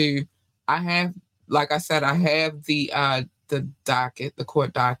into. I have, like I said, I have the docket, the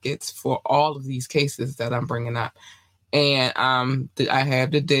court dockets for all of these cases that I'm bringing up. And I have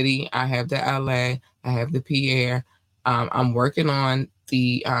the Diddy, I have the LA, I have the Pierre. I'm working on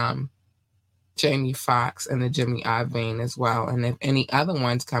the Jamie Foxx and the Jimmy Iovine as well. And if any other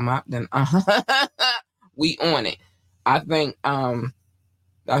ones come up, then we on it. I think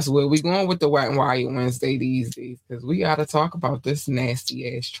that's where we going with the Wet and Wired Wednesday these days, because we got to talk about this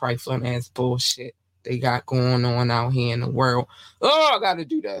nasty ass, trifling ass bullshit they got going on out here in the world. Oh, I got to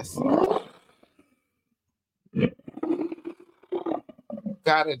do this.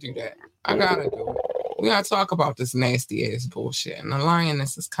 Gotta do that. I gotta do it. We gotta talk about this nasty ass bullshit. And the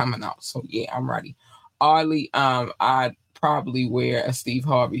Lioness is coming out. So yeah, I'm ready. Arlie, I'd probably wear a Steve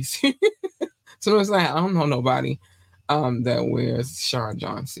Harvey suit. So it's like I don't know nobody that wears Sean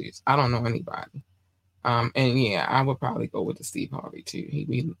John suits. I don't know anybody. And yeah, I would probably go with the Steve Harvey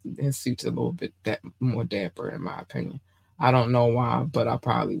too. His suit's a little bit more dapper in my opinion. I don't know why, but I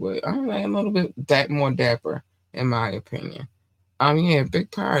probably would. I'm like a little bit more dapper in my opinion. Yeah,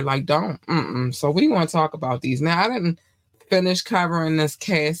 big part. Like, don't. So we want to talk about these. Now, I didn't finish covering this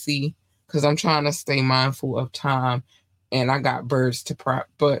Cassie because I'm trying to stay mindful of time and I got birds to prep.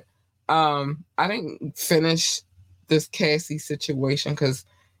 But I didn't finish this Cassie situation because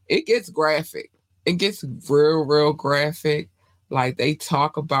it gets graphic. It gets real graphic. Like, they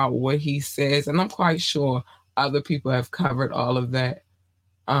talk about what he says. And I'm quite sure other people have covered all of that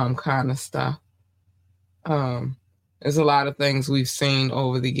kind of stuff. There's a lot of things we've seen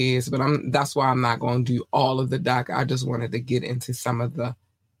over the years, but that's why I'm not going to do all of the doc. I just wanted to get into some of the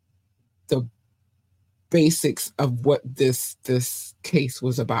basics of what this case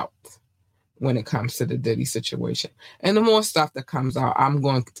was about when it comes to the Diddy situation. And the more stuff that comes out, I'm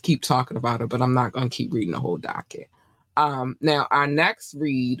going to keep talking about it, but I'm not going to keep reading the whole docket. Now, our next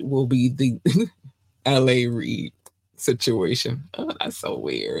read will be the LA Reid situation. Oh, that's so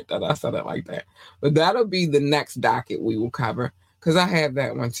weird that I said it like that. But that'll be the next docket we will cover because I have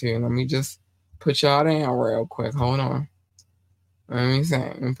that one too. Let me just put y'all down real quick. Hold on. Let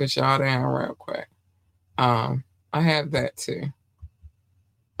me put y'all down real quick. I have that too.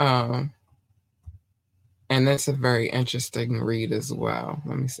 And And that's a very interesting read as well.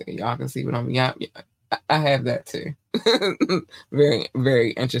 Let me see. Y'all can see what I'm. Yeah, I have that too. Very,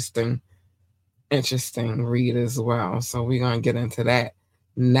 very interesting read as well. So we're gonna get into that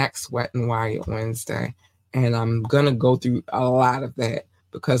next Wet and Wired Wednesday, and I'm gonna go through a lot of that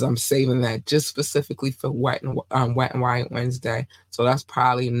because I'm saving that just specifically for Wet and Wired Wednesday. So that's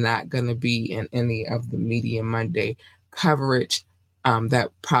probably not gonna be in any of the Media Monday coverage. That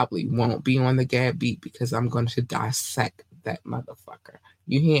probably won't be on the Gab Beat because I'm going to dissect that motherfucker.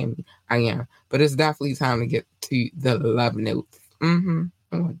 You hear me? I am. But it's definitely time to get to the love notes. I'm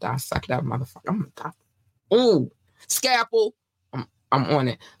going to dissect that motherfucker. I'm going to Ooh, scalpel. I'm on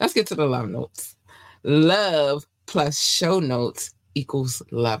it. Let's get to the love notes. Love plus show notes equals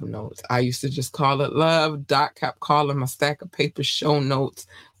love notes. I used to just call it love. Doc kept calling my stack of paper show notes.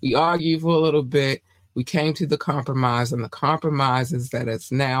 We argued for a little bit. We came to the compromise, and the compromise is that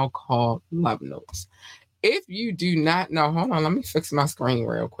it's now called love notes. If you do not know, hold on, let me fix my screen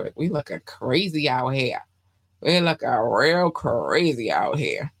real quick. We looking crazy out here. We looking real crazy out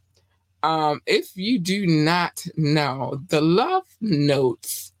here. If you do not know, the love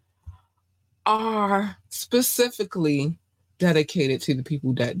notes are specifically dedicated to the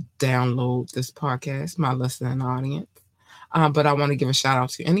people that download this podcast, my listening audience. But I want to give a shout out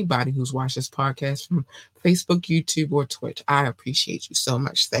to anybody who's watched this podcast from Facebook, YouTube, or Twitch. I appreciate you so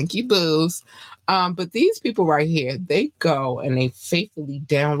much. Thank you, boos. But these people right here, they go and they faithfully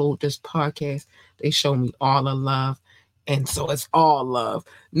download this podcast. They show me all the love. And so it's all love.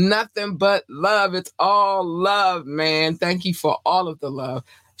 Nothing but love. It's all love, man. Thank you for all of the love.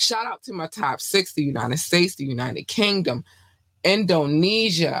 Shout out to my top 6, the United States, the United Kingdom,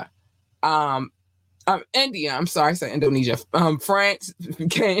 Indonesia, India, I'm sorry, I said Indonesia, France,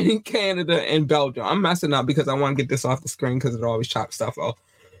 Canada, and Belgium. I'm messing up because I want to get this off the screen because it always chops stuff off.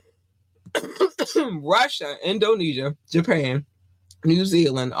 Russia, Indonesia, Japan, New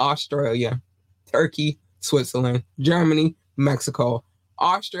Zealand, Australia, Turkey, Switzerland, Germany, Mexico,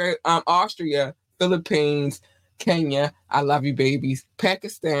 Austria, Philippines, Kenya, I love you babies,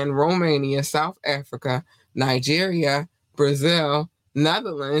 Pakistan, Romania, South Africa, Nigeria, Brazil,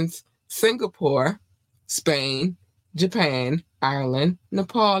 Netherlands, Singapore, Spain, Japan, Ireland,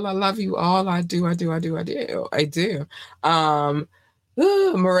 Nepal. I love you all. I do.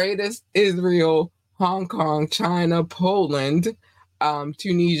 Mauritius, Israel, Hong Kong, China, Poland,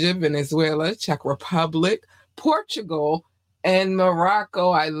 Tunisia, Venezuela, Czech Republic, Portugal, and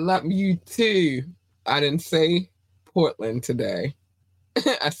Morocco. I love you too. I didn't say Portland today.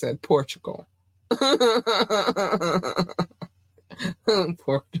 I said Portugal.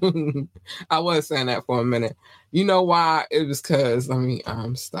 I was saying that for a minute. You know why? It was because, let me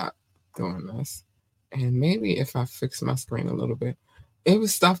stop doing this. And maybe if I fix my screen a little bit, it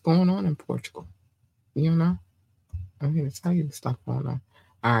was stuff going on in Portugal. You know? I'm going to tell you the stuff going on.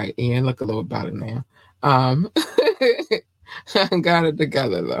 All right, Ian, look a little better now. I got it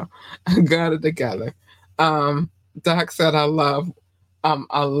together, though. Doc said I love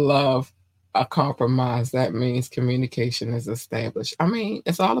a compromise. That means communication is established. I mean,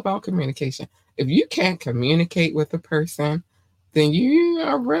 it's all about communication. If you can't communicate with a person, then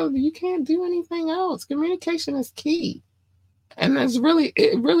you can't do anything else. Communication is key. And it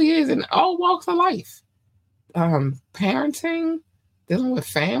really is in all walks of life. Parenting, dealing with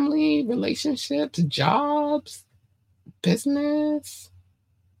family, relationships, jobs, business,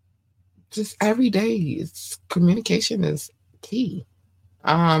 just every day. Communication is key.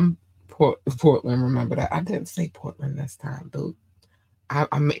 Portland, remember that. I didn't say Portland this time, dude.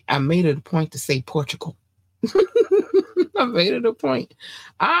 I made it a point to say Portugal. I made it a point.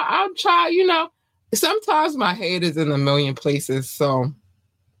 I'll try, sometimes my head is in a million places, so,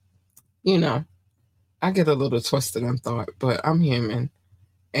 I get a little twisted in thought, but I'm human,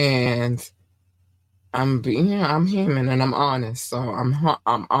 and I'm human, and I'm honest, so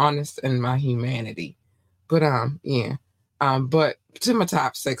I'm honest in my humanity, but yeah. But to my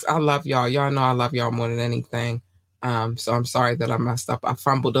top 6, I love y'all. Y'all know I love y'all more than anything. So I'm sorry that I messed up. I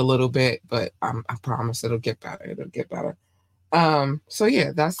fumbled a little bit, but I promise it'll get better. So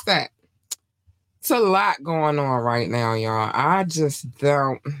yeah, that's that. It's a lot going on right now, y'all. I just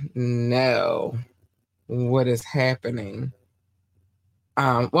don't know what is happening.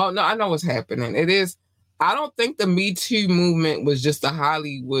 Well, no, I know what's happening. I don't think the Me Too movement was just a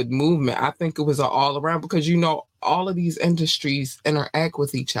Hollywood movement. I think it was all around because, all of these industries interact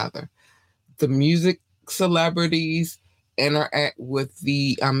with each other. The music celebrities interact with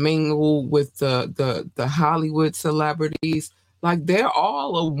mingle with the Hollywood celebrities. Like, they're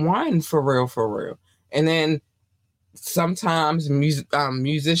all a one for real. And then sometimes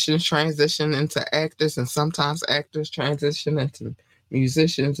musicians transition into actors, and sometimes actors transition into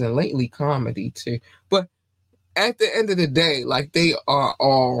musicians, and lately comedy too. But at the end of the day, like, they are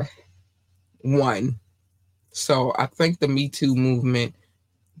all one. So I think the Me Too movement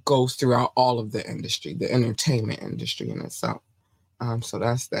goes throughout all of the industry, the entertainment industry in itself. So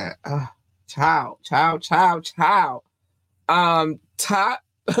that's that. Child. Top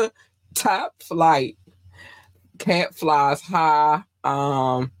top flight. Cat flies high.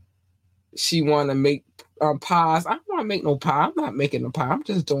 She want to make pies. I don't want to make no pie. I'm not making no pie. I'm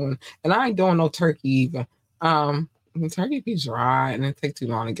just doing, and I ain't doing no turkey either. The turkey be dry and it take too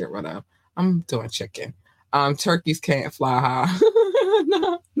long to get rid of. I'm doing chicken. Turkeys can't fly high.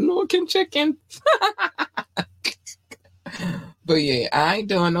 No, nor can chicken. But yeah, I ain't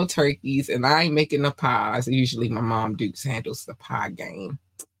doing no turkeys and I ain't making no pies. Usually my mom Dukes handles the pie game.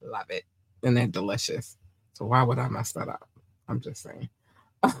 Love it. And they're delicious. So why would I mess that up? I'm just saying.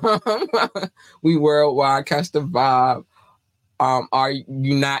 We worldwide, catch the vibe. Are you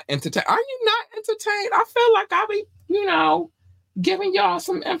not entertained? Are you not entertained? I feel like I be, giving y'all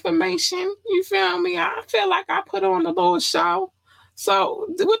some information. You feel me? I feel like I put on a little show. So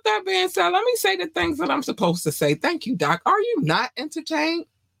with that being said, let me say the things that I'm supposed to say. Thank you, Doc. Are you not entertained?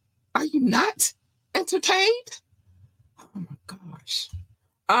 Are you not entertained? Oh my gosh.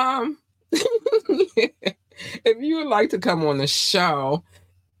 If you would like to come on the show,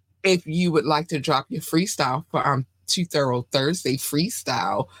 if you would like to drop your freestyle for Two Thorough Thursday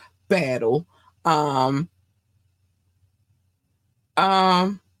freestyle battle,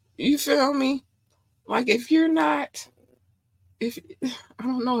 you feel me? Like, if I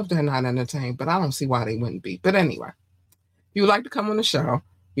don't know if they're not entertained, but I don't see why they wouldn't be. But anyway, if you would like to come on the show,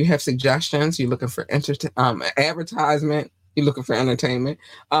 you have suggestions, you're looking for advertisement, you're looking for entertainment,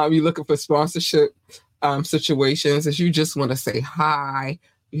 you're looking for sponsorship situations, if you just want to say hi,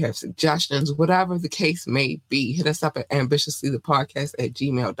 you have suggestions, whatever the case may be, hit us up at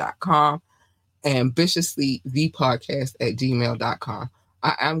ambitiouslythepodcast@gmail.com, ambitiouslythepodcast@gmail.com.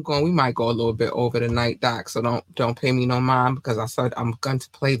 We might go a little bit over tonight, Doc, so don't pay me no mind, because I said I'm going to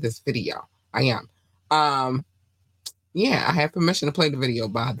play this video. I am. Yeah, I have permission to play the video,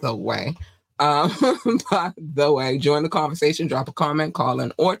 by the way. By the way, join the conversation, drop a comment, call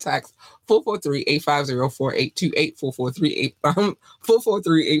in, or text 443-850-4828,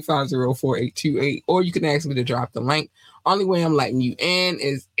 443-850-4828, or you can ask me to drop the link. Only way I'm letting you in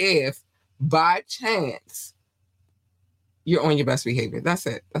is if, by chance, you're on your best behavior. That's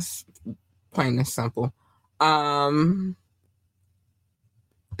it. That's plain and simple. Doc,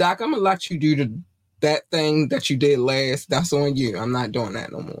 I'm gonna let you do that thing that you did last. That's on you. I'm not doing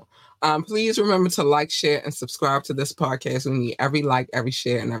that no more. Please remember to like, share, and subscribe to this podcast. We need every like, every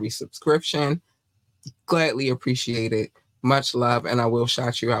share, and every subscription. Gladly appreciate it. Much love, and I will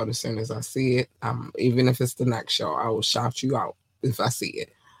shout you out as soon as I see it. Even if it's the next show, I will shout you out if I see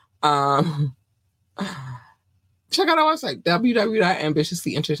it. Check out our website,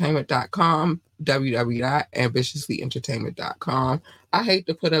 www.ambitiouslyentertainment.com, www.ambitiouslyentertainment.com. I hate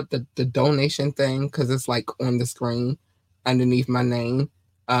to put up the donation thing because it's like on the screen underneath my name.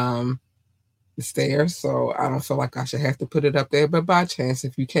 It's there, so I don't feel like I should have to put it up there. But by chance,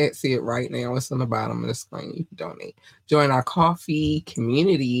 if you can't see it right now, it's on the bottom of the screen. You can donate. Join our coffee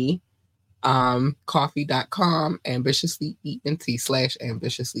community. Coffee.com,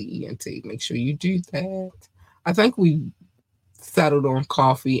 ambitiouslyent/ambitiouslyent. Make sure you do that. I think we settled on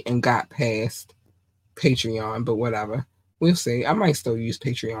coffee and got past Patreon, but whatever. We'll see. I might still use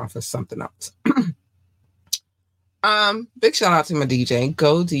Patreon for something else. Big shout out to my DJ.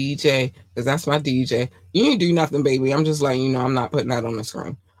 Go DJ, because that's my DJ. You ain't do nothing, baby. I'm just letting you know I'm not putting that on the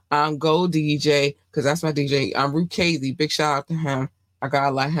screen. Go DJ, because that's my DJ. Root Casey. Big shout out to him. I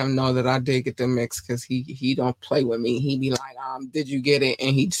gotta let him know that I did get the mix, because he don't play with me. He be like, did you get it?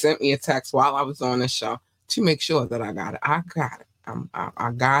 And he sent me a text while I was on the show to make sure that I got it. I got it.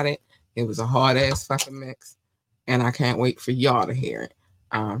 I got it. It was a hard ass fucking mix, and I can't wait for y'all to hear it.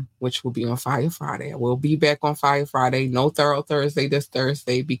 Which will be on Fire Friday. I will be back on Fire Friday. No Thorough Thursday this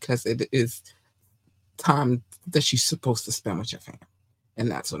Thursday, because it is time that you're supposed to spend with your family,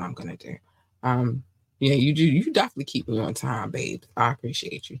 and that's what I'm gonna do. Yeah, you do. You definitely keep me on time, babe. I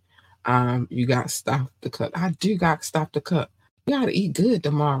appreciate you. You got stuff to cook. I do got stuff to cook. You gotta eat good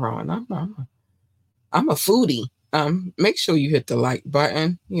tomorrow, and I'm a foodie. Make sure you hit the like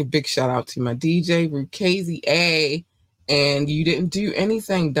button. Big shout out to my DJ, Root Casey A. And you didn't do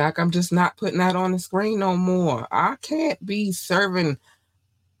anything, Doc. I'm just not putting that on the screen no more. I can't be serving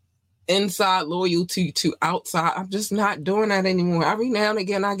inside loyalty to outside. I'm just not doing that anymore. Every now and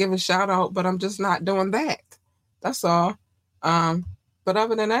again, I give a shout out, but I'm just not doing that. That's all. But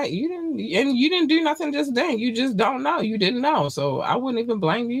other than that, you didn't do nothing just then. You just don't know. You didn't know. So I wouldn't even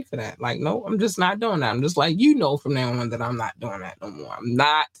blame you for that. Like, no, I'm just not doing that. I'm just like, from now on that I'm not doing that no more. I'm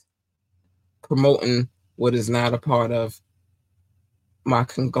not promoting what is not a part of my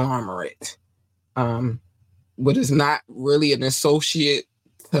conglomerate. What is not really an associate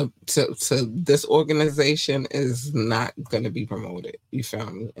to this organization is not going to be promoted. You feel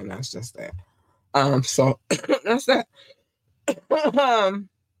me? And that's just that. So that's that.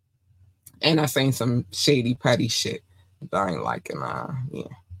 And I seen some shady petty shit that I ain't liking. Yeah,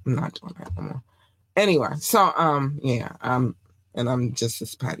 I'm not doing that no more. Anyway, so yeah, and I'm just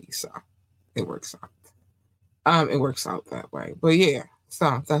as petty, so it works out. It works out that way. But yeah,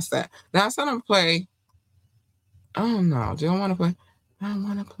 so that's that. Now so I'm gonna play. I don't know. Do I want to play? I don't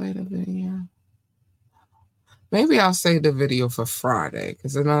want to play the video. Maybe I'll save the video for Friday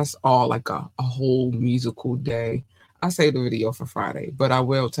because then that's all like a whole musical day. I'll save the video for Friday, but I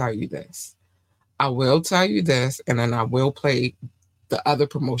will tell you this. And then I will play the other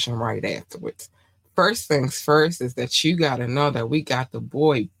promotion right afterwards. First things first is that you got to know that we got the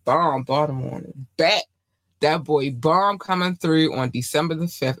boy Bomb Baltimore on his back. That boy Bomb coming through on December the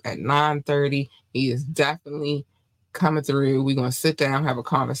 5th at 9:30. He is definitely coming through. We're going to sit down, have a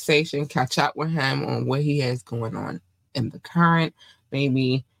conversation, catch up with him on what he has going on in the current,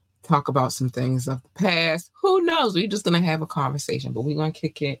 maybe talk about some things of the past. Who knows? We're just going to have a conversation, but we're going to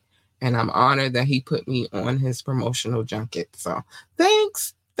kick it. And I'm honored that he put me on his promotional junket. So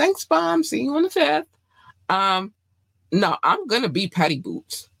thanks. Thanks, Bomb. See you on the 5th. No, I'm going to be Petty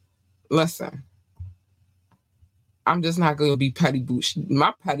Boots. Listen, I'm just not going to be Petty Boots.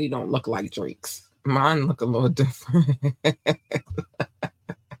 My petty don't look like Drake's. Mine look a little different.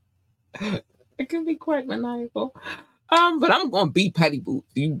 It can be quite maniacal. But I'm going to be Petty Boots.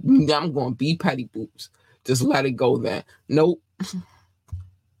 I'm going to be Petty Boots. Just let it go there. Nope.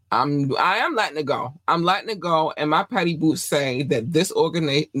 I am letting it go. I'm letting it go. And my Petty Boots say that this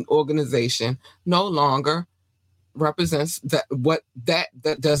organization no longer represents that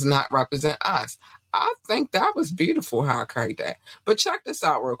does not represent us. I think that was beautiful how I carried that. But check this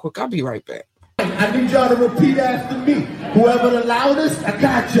out real quick. I'll be right back. I need y'all to repeat after me. Whoever the loudest, I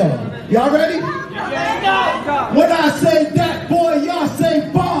got y'all. Y'all ready? Yeah. When I say that boy, y'all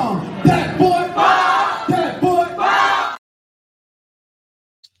say bomb. That boy, bomb. That boy, bomb.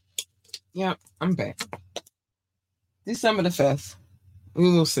 Yep, I'm back. December the 5th,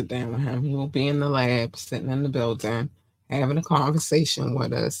 we will sit down with him. He will be in the lab, sitting in the building, having a conversation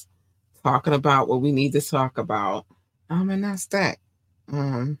with us, talking about what we need to talk about. And that's that.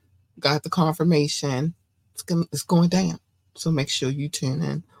 Got the confirmation. It's going down. So make sure you tune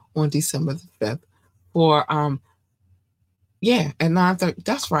in on December the 5th for at 9:30.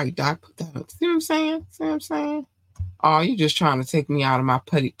 That's right, Doc. Put that up. See what I'm saying? Oh, you just trying to take me out of my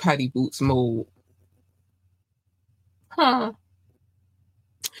petty boots mode. Huh?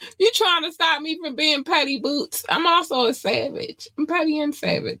 You trying to stop me from being petty boots? I'm also a savage. I'm petty and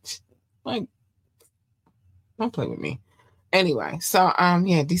savage. Like, don't play with me. Anyway, so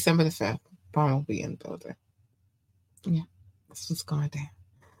December the 5th, Bomb will be in the building. Yeah, that's what's going down.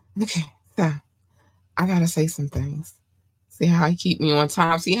 Okay, so I gotta say some things. See how he keep me on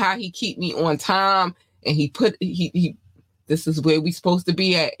time. And he this is where we supposed to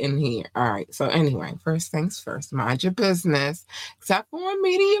be at in here. All right. So anyway, first things first, mind your business, except for on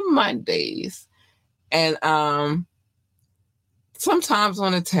Media Mondays. And sometimes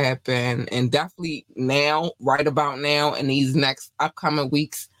on a tap in, and definitely now, right about now, in these next upcoming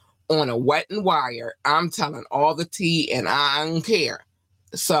weeks, on a wet and wire, I'm telling all the tea and I don't care.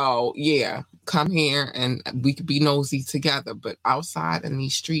 So yeah, come here and we could be nosy together. But outside in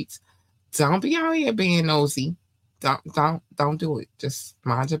these streets, don't be out here being nosy. Don't do it. Just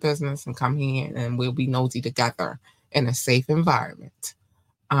mind your business and come here and we'll be nosy together in a safe environment.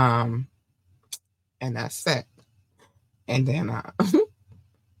 And that's it. And then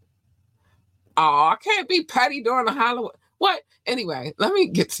I can't be petty during the Halloween. What? Anyway, let me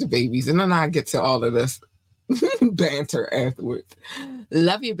get to the babies and then I'll get to all of this banter afterwards.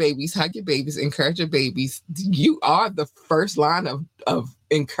 Love your babies, hug your babies, encourage your babies. You are the first line of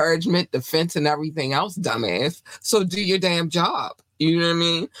encouragement, defense, and everything else, dumbass. So do your damn job. You know what I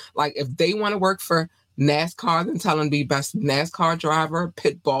mean? Like if they want to work for NASCAR, then tell them to be best NASCAR driver,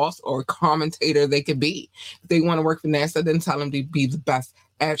 pit boss, or commentator they could be. If they want to work for NASA, then tell them to be the best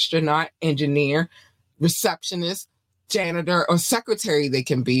astronaut, engineer, receptionist, janitor, or secretary they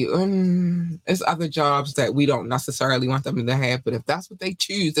can be. There's other jobs that we don't necessarily want them to have, but if that's what they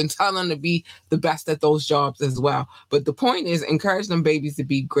choose, then tell them to be the best at those jobs as well. But the point is, encourage them babies to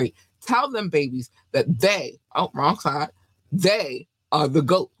be great. Tell them babies that wrong side, they are the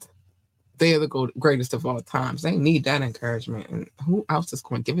GOAT. They are the greatest of all times. They need that encouragement. And who else is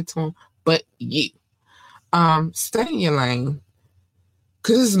going to give it to them but you? Stay in your lane.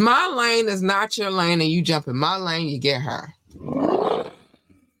 Because my lane is not your lane, and you jump in my lane, you get her.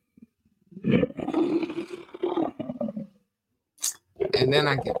 And then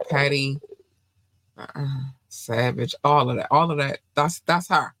I get petty, savage, all of that. That's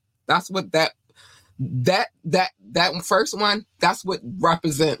her. That's what that first one, that's what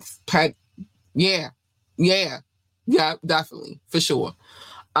represents pet. Yeah, definitely, for sure.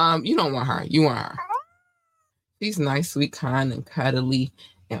 You don't want her. You want her. She's nice, sweet, kind, and cuddly,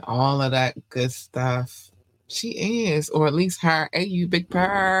 and all of that good stuff. She is, or at least her. Hey, you big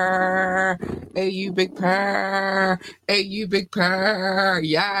purr. Hey, you big purr. Hey, you big purr.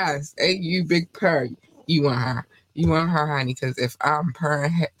 Yes. Hey, you big purr. You want her. You want her, honey, because if I'm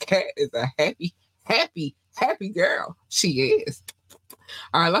purring, Cat is a happy girl. She is.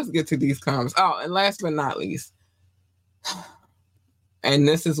 All right, let's get to these comments. Oh, and last but not least, and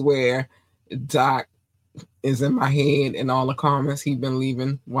this is where Doc is in my head and all the comments he'd been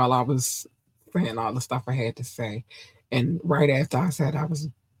leaving while I was saying all the stuff I had to say. And right after I said I'm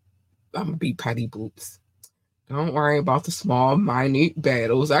gonna be Petty Boots. Don't worry about the small, minute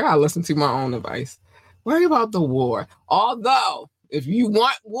battles. I gotta listen to my own advice. Worry about the war. Although, if you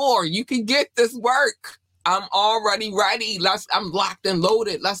want war, you can get this work. I'm already ready. I'm locked and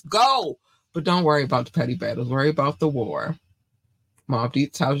loaded. Let's go. But don't worry about the petty battles. Worry about the war. Mobb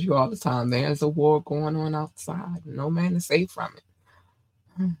Deep tells you all the time, there's a war going on outside. No man is safe from it.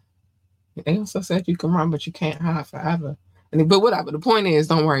 They also said you can run, but you can't hide forever. But whatever. The point is,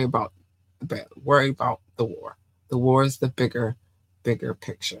 don't worry about the battle. Worry about the war. The war is the bigger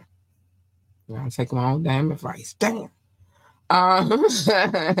picture. You gotta take my own damn advice. Damn. Gotta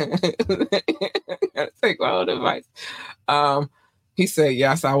take my own advice. He said,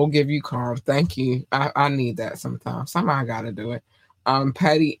 yes, I will give you calm. Thank you. I need that sometimes. Somehow I gotta do it.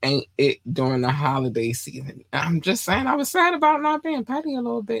 Petty ain't it during the holiday season. I'm just saying, I was sad about not being petty a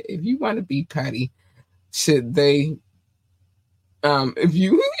little bit. If you want to be petty, should they if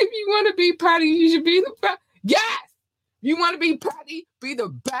you want to be petty, you should be the best. Yes. You want to be petty, be the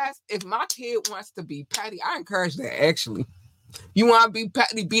best. If my kid wants to be petty, I encourage that, actually. You want to be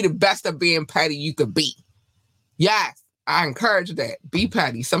petty, be the best of being petty you could be. Yes, I encourage that. Be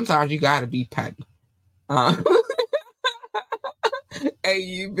petty. Sometimes you got to be petty. Hey,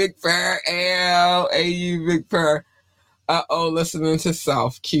 you big purr. Hey, you big purr. Listening to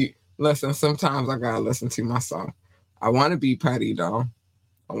self. Cute. Listen, sometimes I got to listen to myself. I want to be petty, though.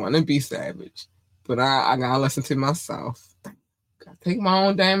 I want to be savage. But I got to listen to myself. Got to take my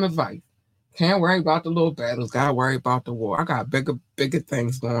own damn advice. Can't worry about the little battles. Got to worry about the war. I got bigger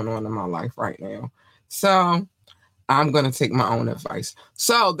things going on in my life right now. So I'm going to take my own advice.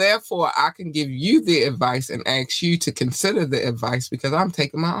 So therefore, I can give you the advice and ask you to consider the advice because I'm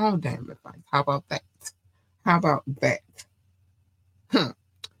taking my own damn advice. How about that?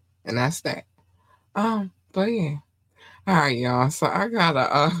 And that's that. But yeah. All right, y'all. So I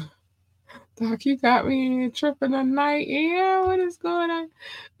gotta Doc, you got me tripping tonight. Yeah, what is going on?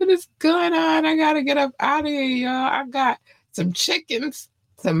 I gotta get up out of here, y'all. I got some chickens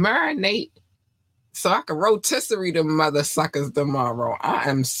to marinate so I can rotisserie them mother suckers tomorrow. I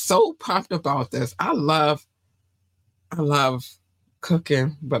am so pumped about this. I love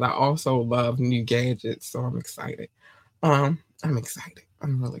cooking, but I also love new gadgets, so I'm excited. I'm excited.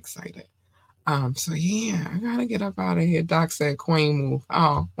 I'm real excited. So yeah, I gotta get up out of here. Doc said queen move.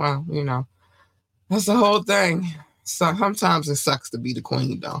 Oh, well, you know. That's the whole thing. So sometimes it sucks to be the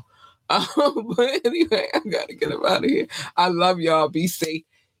queen, though. But anyway, I gotta get up out of here. I love y'all. Be safe.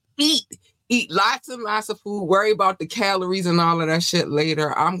 Eat lots and lots of food. Worry about the calories and all of that shit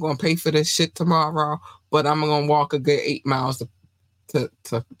later. I'm gonna pay for this shit tomorrow, but I'm gonna walk a good 8 miles to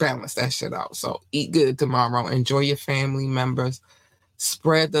balance that shit out. So eat good tomorrow. Enjoy your family members.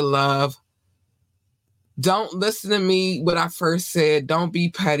 Spread the love. Don't listen to me what I first said. Don't be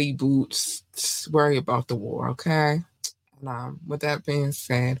petty boots. Just worry about the war, okay? And, with that being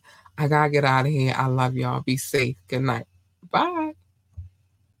said, I gotta get out of here. I love y'all. Be safe. Good night. Bye.